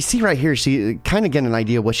we see right here, she kind of getting an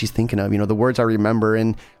idea of what she's thinking of, the words I remember.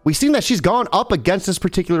 And we see that she's gone up against this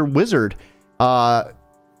particular wizard. What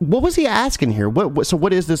was he asking here? So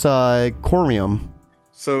what is this corium?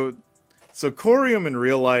 So corium in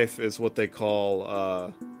real life is what they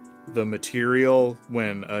call the material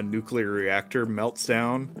when a nuclear reactor melts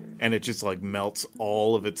down, and it just melts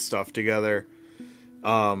all of its stuff together.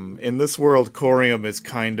 In this world, corium is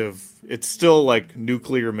it's still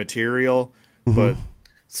nuclear material, but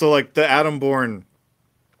so the Adam Bourne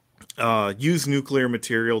use nuclear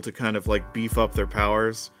material to kind of beef up their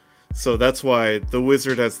powers. So that's why the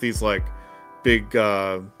wizard has these big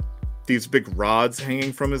rods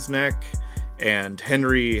hanging from his neck, and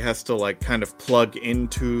Henry has to kind of plug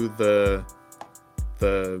into the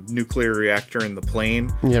nuclear reactor in the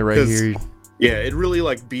plane. Yeah, right here. Yeah, it really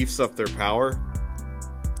beefs up their power.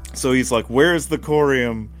 So he's like, where's the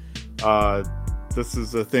corium? This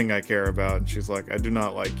is a thing I care about. And she's like, I do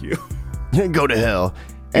not like you. Go to hell.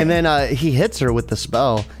 And then he hits her with the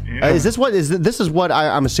spell. Yeah. This is what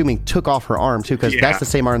I'm assuming took off her arm too, because that's the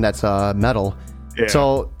same arm that's metal. Yeah.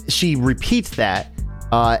 So she repeats that,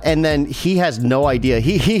 and then he has no idea.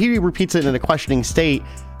 He repeats it in a questioning state,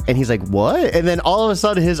 and he's like, what? And then all of a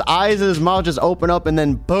sudden his eyes and his mouth just open up, and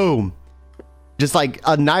then boom, just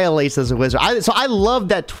annihilates as a wizard. So I love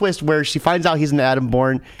that twist where she finds out he's an Adam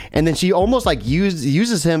Bourne, and then she almost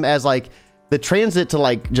uses him as the transit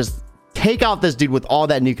to just take out this dude with all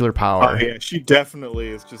that nuclear power. Oh yeah, she definitely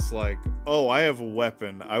is just oh, I have a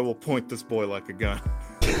weapon. I will point this boy like a gun.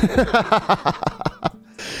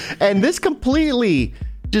 And this completely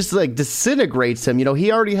just like disintegrates him. You know,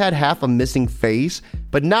 he already had half a missing face,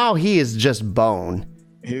 but now he is just bone.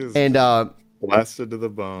 And blasted to the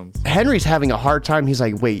bones. Henry's having a hard time. He's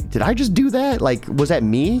like, wait, did I just do that? Like, was that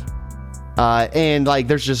me? And like,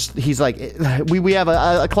 there's just, he's like, we have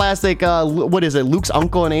a classic, what is it, Luke's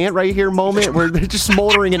uncle and aunt right here moment where they're just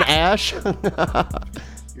smoldering in ash.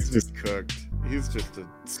 He's just cooked. He's just a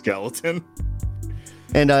skeleton.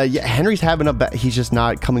 And yeah, Henry's having he's just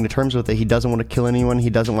not coming to terms with it. He doesn't want to kill anyone. He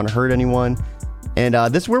doesn't want to hurt anyone. And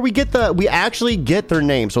this is where we actually get their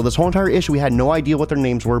names. So this whole entire issue, we had no idea what their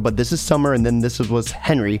names were, but this is Summer, and then this was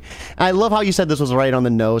Henry. And I love how you said this was right on the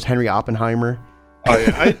nose, Henry Oppenheimer. Oh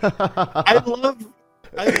yeah, I love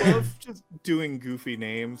just doing goofy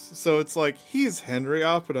names. So it's like, he's Henry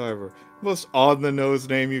Oppenheimer, most on the nose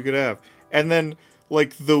name you could have. And then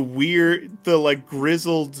like the like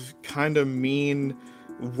grizzled, kind of mean,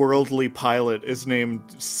 worldly pilot is named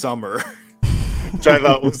Summer. Which I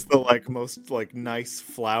thought was the like most like nice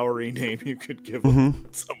flowery name you could give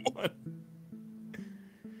someone.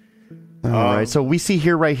 All right, so we see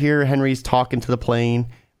right here, Henry's talking to the plane.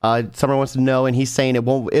 Summer wants to know, and he's saying it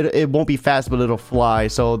won't be fast, but it'll fly.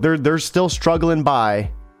 So they're still struggling to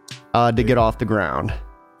get off the ground.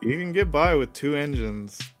 You can get by with 2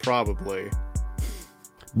 engines, probably.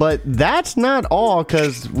 But that's not all,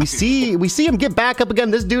 because we see him get back up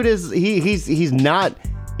again. This dude he's not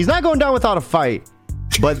going down without a fight.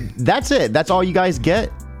 But that's it. That's all you guys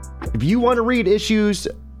get. If you want to read issues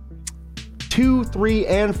 2, 3,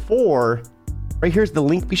 and 4, right here's the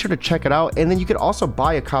link. Be sure to check it out. And then you could also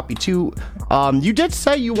buy a copy too. You did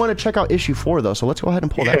say you want to check out issue 4 though, so let's go ahead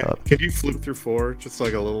and pull that up. Can you flip through 4 just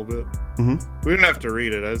like a little bit? We didn't have to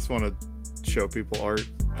read it. I just want to show people art.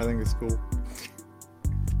 I think it's cool.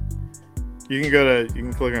 You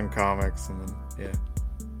can click on comics and then yeah.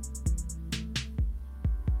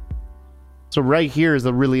 So right here is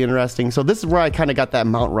a really interesting. So this is where I kind of got that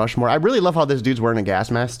Mount Rushmore. I really love how this dude's wearing a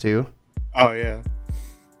gas mask too. Oh yeah.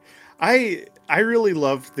 I really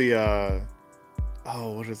loved the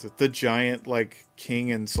what is it? The giant like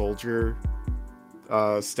king and soldier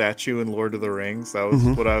statue in Lord of the Rings. That was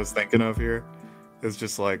what I was thinking of here. It's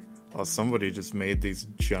just like, oh, somebody just made these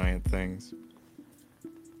giant things.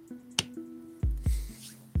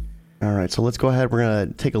 All right, so let's go ahead. We're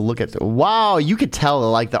gonna take a look at wow, you could tell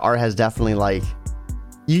like the art has definitely like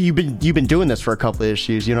you've been doing this for a couple of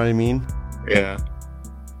issues, you know what I mean? Yeah.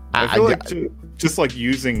 I feel like just like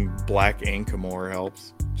using black ink more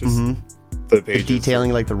helps. Just the pages. The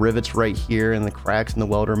detailing like the rivets right here and the cracks in the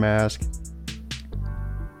welder mask.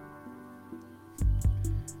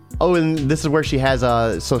 Oh, and this is where she has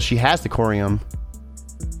so she has the corium.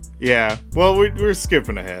 Yeah. Well, we're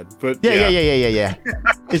skipping ahead, but yeah.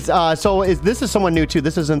 It's this is someone new too.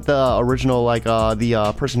 This isn't the original like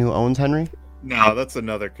the person who owns Henry. No, that's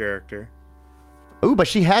another character. Ooh, but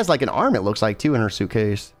she has like an arm. It looks like too in her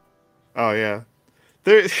suitcase. Oh yeah.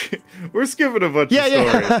 We're skipping a bunch of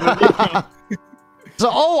stories.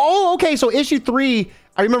 So okay. So issue 3.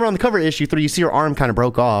 I remember on the cover of issue 3, you see her arm kind of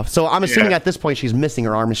broke off. So I'm assuming at this point she's missing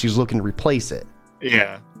her arm and she's looking to replace it.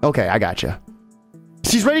 Yeah. Okay, I gotcha.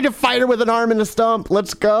 She's ready to fight her with an arm and a stump.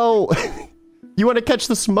 Let's go. You want to catch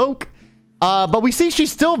the smoke? But we see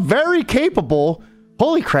she's still very capable.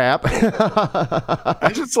 Holy crap.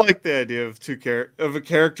 I just like the idea of a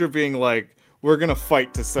character being like, we're going to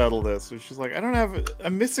fight to settle this. So she's like,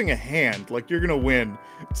 I'm missing a hand. Like, you're going to win.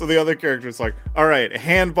 So the other character's like, all right,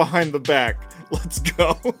 hand behind the back. Let's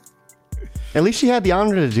go. At least she had the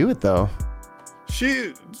honor to do it, though.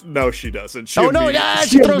 No, she doesn't. She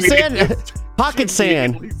throws sand. Pocket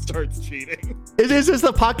sand. Starts cheating. Is this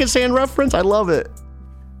the pocket sand reference? I love it.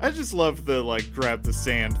 I just love the, like, grab the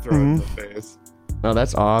sand, throw it in the face. Oh,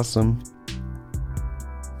 that's awesome.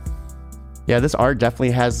 Yeah, this art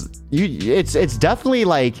definitely has it's definitely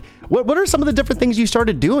like what are some of the different things you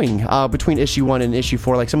started doing between issue 1 and issue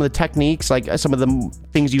 4, like some of the techniques, like some of the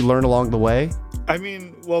things you learned along the way? I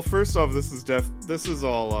mean, well, first off, this is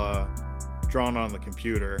all drawn on the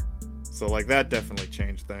computer, so like that definitely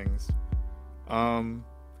changed things. I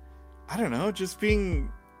don't know, just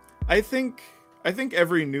being I think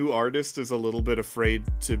every new artist is a little bit afraid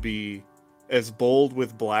to be as bold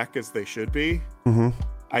with black as they should be.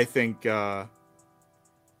 I think, there's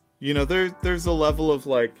a level of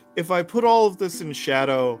like, if I put all of this in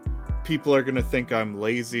shadow, people are going to think I'm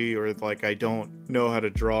lazy or like I don't know how to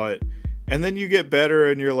draw it. And then you get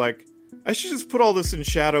better and you're like, I should just put all this in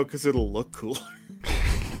shadow because it'll look cooler.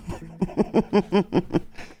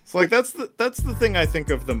 It's like, that's the thing I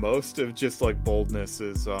think of the most of just like boldness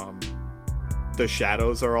is the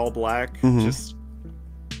shadows are all black.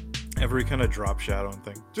 every kind of drop shadow and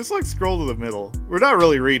thing. Just like scroll to the middle. We're not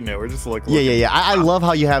really reading it. We're just like looking. Yeah. I love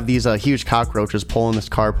how you have these huge cockroaches pulling this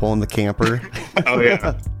car, pulling the camper. Oh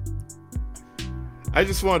yeah. I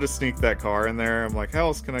just wanted to sneak that car in there. I'm like, how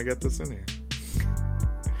else can I get this in here?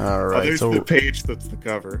 All right. There's the page that's the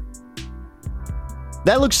cover.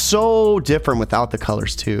 That looks so different without the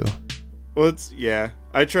colors too. Well,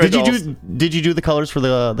 I tried. Did you do the colors for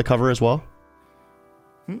the cover as well?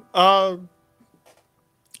 Oh,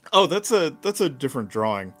 that's a different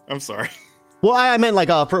drawing. I'm sorry. Well, I meant like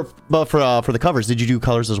for the covers. Did you do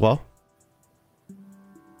colors as well?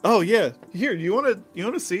 Oh yeah. Here, you want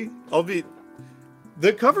to see?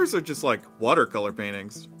 The covers are just like watercolor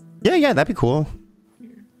paintings. Yeah, that'd be cool.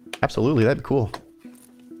 Absolutely, that'd be cool.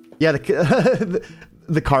 Yeah,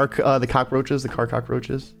 the car cockroaches. I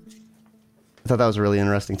thought that was a really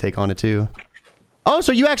interesting take on it too. Oh,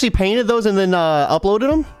 so you actually painted those and then uploaded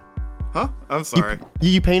them? Huh? I'm sorry.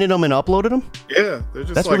 You painted them and uploaded them? Yeah, they're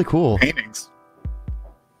just that's really cool. Paintings.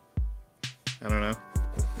 I don't know.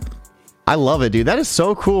 I love it, dude. That is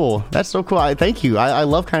so cool. That's so cool. Thank you. I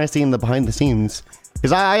love kind of seeing the behind the scenes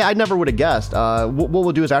because I never would have guessed. What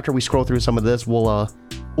we'll do is after we scroll through some of this, we'll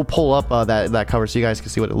pull up that cover so you guys can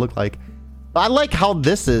see what it looked like. I like how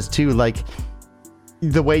this is too. Like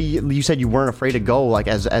the way you said you weren't afraid to go like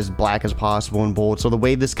as black as possible and bold. So the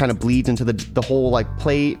way this kind of bleeds into the whole like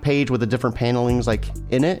page with the different panelings like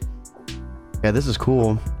in it. Yeah, this is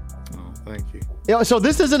cool. Oh, thank you. Yeah, so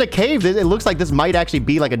this isn't a cave. It looks like this might actually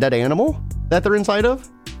be like a dead animal that they're inside of.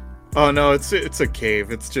 Oh no, it's a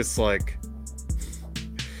cave. It's just like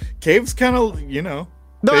caves, kind of, you know.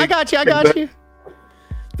 No, I got you.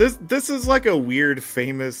 This is like a weird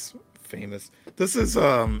famous. This is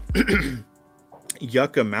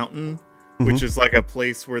Yucca Mountain, which is like a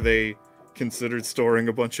place where they considered storing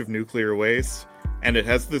a bunch of nuclear waste, and it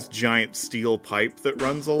has this giant steel pipe that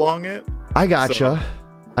runs along it. I gotcha.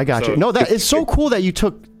 No, that is so cool that you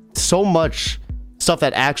took so much stuff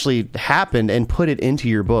that actually happened and put it into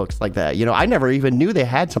your books like that. You know, I never even knew they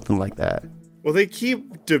had something like that. Well, they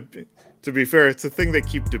keep to be fair, it's a thing they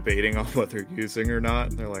keep debating on what they're using or not.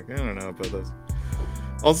 And they're like, I don't know about this.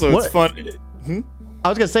 Also, it's fun. I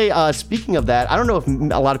was gonna say, speaking of that, I don't know if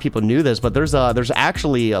a lot of people knew this, but there's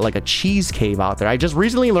actually like a cheese cave out there. I just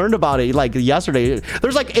recently learned about it, like yesterday.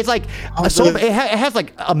 There's like it has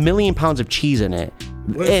like 1 million pounds of cheese in it.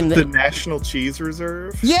 And the National Cheese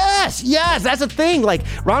Reserve. Yes, that's a thing. Like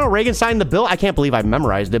Ronald Reagan signed the bill. I can't believe I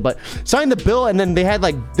memorized it, but signed the bill, and then they had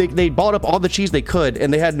like they bought up all the cheese they could,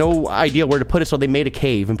 and they had no idea where to put it, so they made a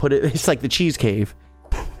cave and put it. It's like the cheese cave.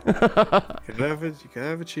 You could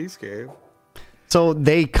have a cheese cave. So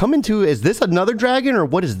they come into, is this another dragon or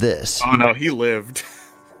what is this? Oh no, he lived.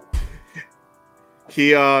 He,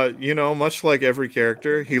 you know, much like every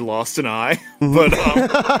character, he lost an eye, but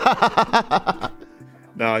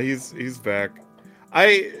no, he's back.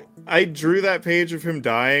 I drew that page of him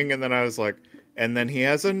dying, and then I was like, and then he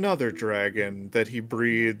has another dragon that he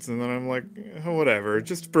breeds, and then I'm like, oh, whatever,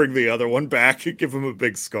 just bring the other one back and give him a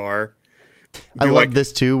big scar. I love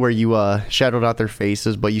this too, where you shadowed out their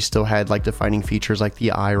faces, but you still had like defining features like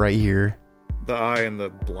the eye right here. The eye and the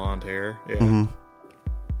blonde hair. Yeah.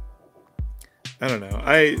 I don't know.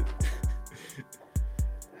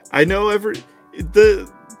 I know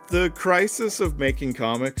the crisis of making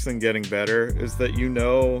comics and getting better is that, you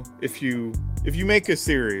know, if you make a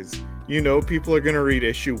series, you know people are gonna read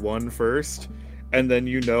issue 1 first, and then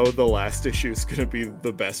you know the last issue is gonna be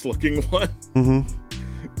the best looking one.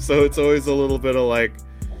 So it's always a little bit of like,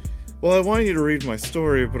 well, I want you to read my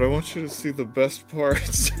story, but I want you to see the best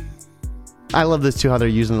parts. I love this too, how they're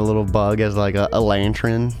using the little bug as like a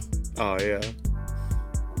lantern. Oh yeah.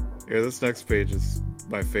 Yeah, this next page is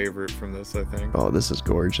my favorite from this, I think. Oh, this is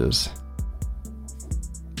gorgeous.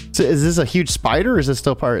 So is this a huge spider, or is this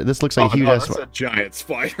still part? This looks like a huge ass. That's a giant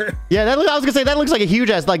spider. Yeah, I was gonna say that looks like a huge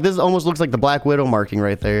ass. Like this almost looks like the Black Widow marking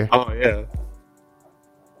right there. Oh yeah.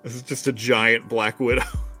 This is just a giant Black Widow.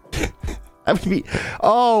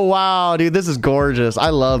 Oh wow, dude, this is gorgeous. I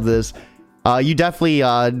love this. You definitely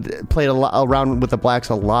played around with the blacks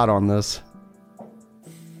a lot on this.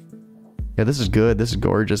 Yeah, this is good. This is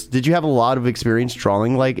gorgeous. Did you have a lot of experience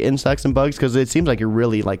drawing like insects and bugs? Because it seems like you're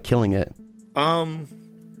really like killing it. I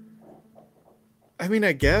mean,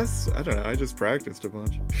 I guess. I don't know. I just practiced a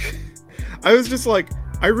bunch. I was just like,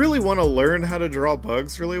 I really want to learn how to draw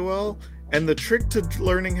bugs really well. And the trick to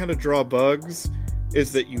learning how to draw bugs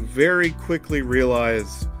is that you very quickly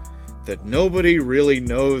realize that nobody really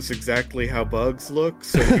knows exactly how bugs look.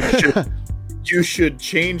 So you should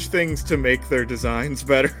change things to make their designs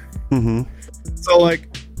better. So, like,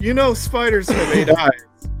 you know, spiders have 8 eyes.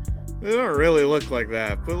 They don't really look like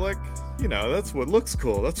that, but like, that's what looks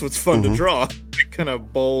cool. That's what's fun to draw. Kind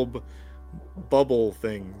of bubble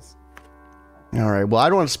things. All right. Well, I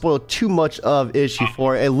don't want to spoil too much of issue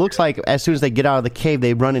 4. It looks like as soon as they get out of the cave,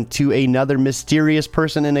 they run into another mysterious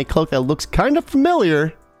person in a cloak that looks kind of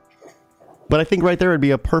familiar. But I think right there would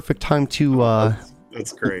be a perfect time to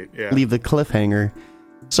that's great. Yeah. Leave the cliffhanger.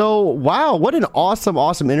 So, wow, what an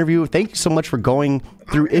awesome interview. Thank you so much for going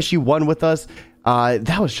through issue 1 with us.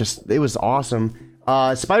 It was awesome.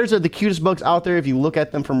 Spiders are the cutest bugs out there if you look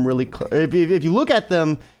at them from if you look at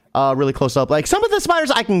them really close up. Like some of the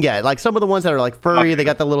spiders I can get, like some of the ones that are like furry, they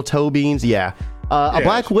got the little toe beans. Yeah. A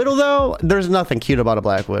black widow though, there's nothing cute about a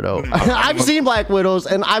black widow. I've seen black widows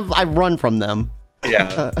and I've run from them.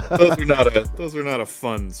 Yeah, those are not a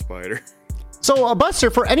fun spider. So,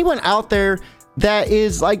 Buster, for anyone out there that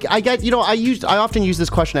is like, I often use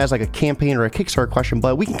this question as like a campaign or a Kickstarter question,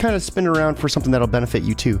 but we can kind of spin it around for something that'll benefit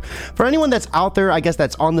you too. For anyone that's out there, I guess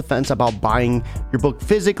that's on the fence about buying your book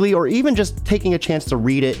physically or even just taking a chance to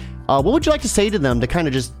read it, what would you like to say to them to kind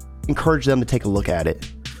of just encourage them to take a look at it?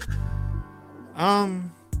 I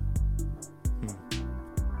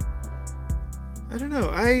don't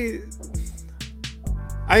know.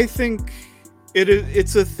 I think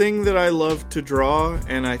it's a thing that I love to draw,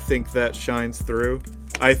 and I think that shines through.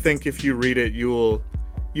 I think if you read it, you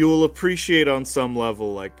will appreciate on some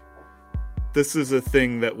level, like, this is a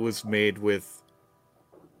thing that was made with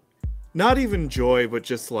not even joy, but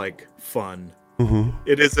just like fun. Mm-hmm.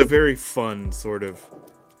 It is a very fun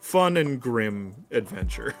and grim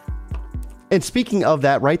adventure. And speaking of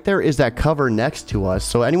that, right there is that cover next to us.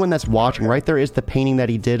 So anyone that's watching, right there is the painting that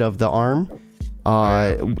he did of the arm.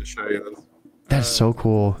 I'm going to show you this. That's so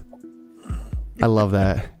cool. I love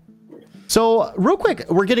that. So real quick,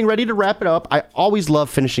 we're getting ready to wrap it up. I always love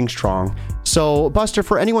finishing strong. So Buster,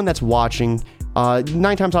 for anyone that's watching,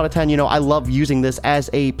 9 times out of 10, I love using this as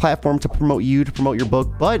a platform to promote you, to promote your book.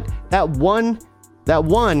 But that one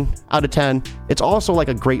out of 10, it's also like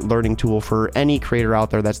a great learning tool for any creator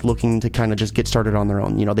out there that's looking to kind of just get started on their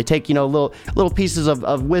own. They take, little pieces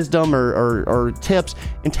of wisdom or tips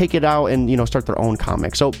and take it out and, start their own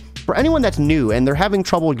comic. So for anyone that's new and they're having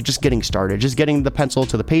trouble just getting started, just getting the pencil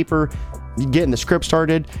to the paper, getting the script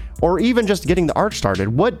started, or even just getting the art started,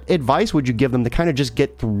 what advice would you give them to kind of just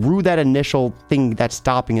get through that initial thing that's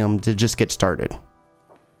stopping them to just get started?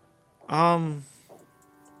 What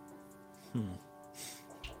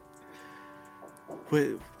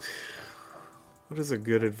is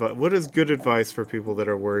good advice for people that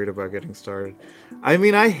are worried about getting started? I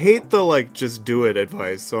mean, I hate the just do it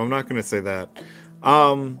advice, so I'm not going to say that.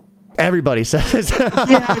 Everybody says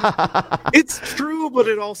yeah, it's true, but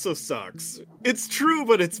it also sucks. It's true,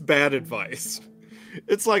 but it's bad advice.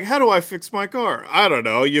 It's like, how do I fix my car? I don't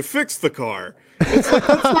know. You fix the car. It's like,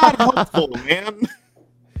 that's not helpful, man.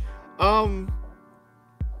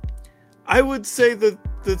 I would say that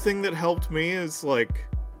the thing that helped me is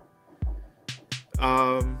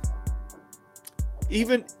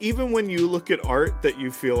even when you look at art that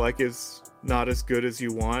you feel like is not as good as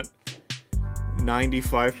you want,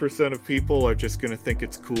 95% of people are just gonna think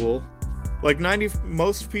it's cool.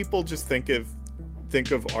 Most people just think of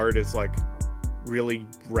art as really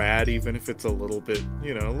rad, even if it's a little bit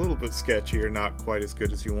sketchy or not quite as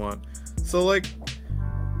good as you want. So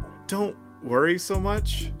don't worry so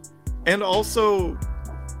much. And also,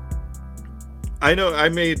 I know I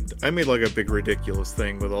made a big ridiculous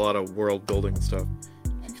thing with a lot of world building stuff.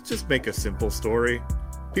 You could just make a simple story.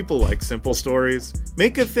 People like simple stories.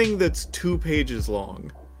 Make a thing that's 2 pages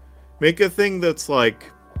long. Make a thing that's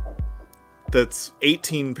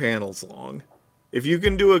 18 panels long. If you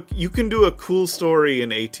can do a cool story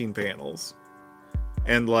in 18 panels.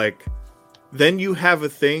 And then you have a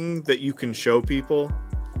thing that you can show people.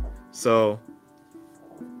 So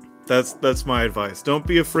that's my advice. Don't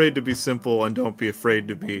be afraid to be simple, and don't be afraid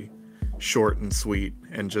to be short and sweet,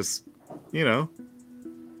 and just, I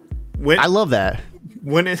love that.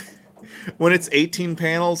 When it's 18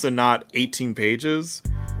 panels and not 18 pages,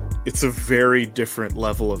 it's a very different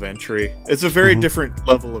level of entry. It's a very different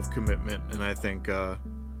level of commitment, and I think that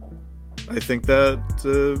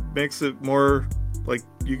makes it more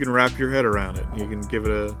you can wrap your head around it. You can give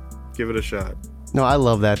it a shot. No, I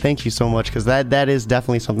love that. Thank you so much, because that is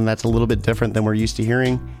definitely something that's a little bit different than we're used to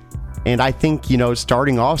hearing. And I think,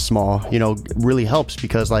 starting off small, really helps,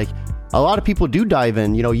 because a lot of people do dive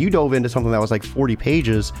in. You dove into something that was 40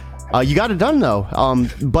 pages. You got it done though.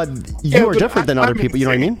 But you are different than other people. You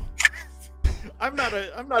know what I mean? I'm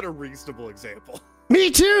not a reasonable example.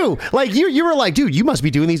 Me too. You were like, dude, you must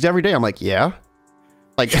be doing these every day. I'm like, yeah.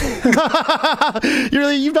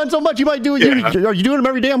 You've done so much. You might do it. Yeah. Are you doing them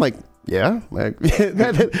every day? I'm like, Yeah,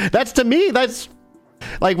 that's to me. That's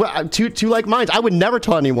like two like minds. I would never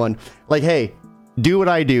tell anyone like, hey, do what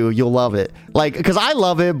I do, you'll love it. Like, because I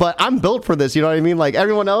love it, but I'm built for this. You know what I mean? Like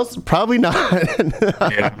everyone else, probably not.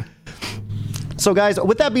 Yeah. So guys,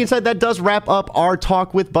 with that being said, that does wrap up our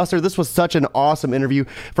talk with Buster. This was such an awesome interview.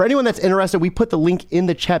 For anyone that's interested, we put the link in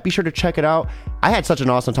the chat. Be sure to check it out. I had such an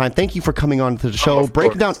awesome time. Thank you for coming on to the show,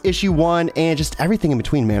 breaking down issue 1 and just everything in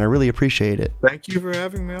between, man. I really appreciate it. Thank you for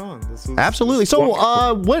having me on. Absolutely.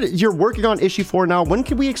 So what you're working on issue 4 now. When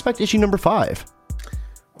can we expect issue number 5?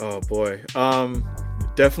 Oh boy.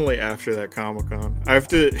 Definitely after that Comic-Con. I have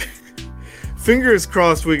to fingers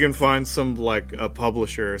crossed we can find some like a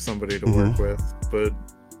publisher or somebody to work with. But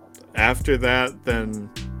after that,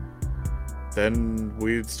 then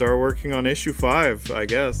we'd start working on issue 5, I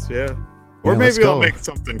guess. Yeah. Or maybe I'll make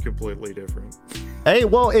something completely different. Hey,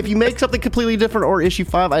 well, if you make something completely different or issue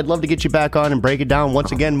 5, I'd love to get you back on and break it down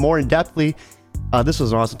once again more in depthly. This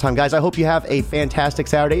was an awesome time, guys. I hope you have a fantastic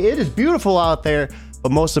Saturday. It is beautiful out there,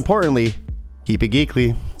 but most importantly, keep it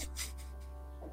geekly.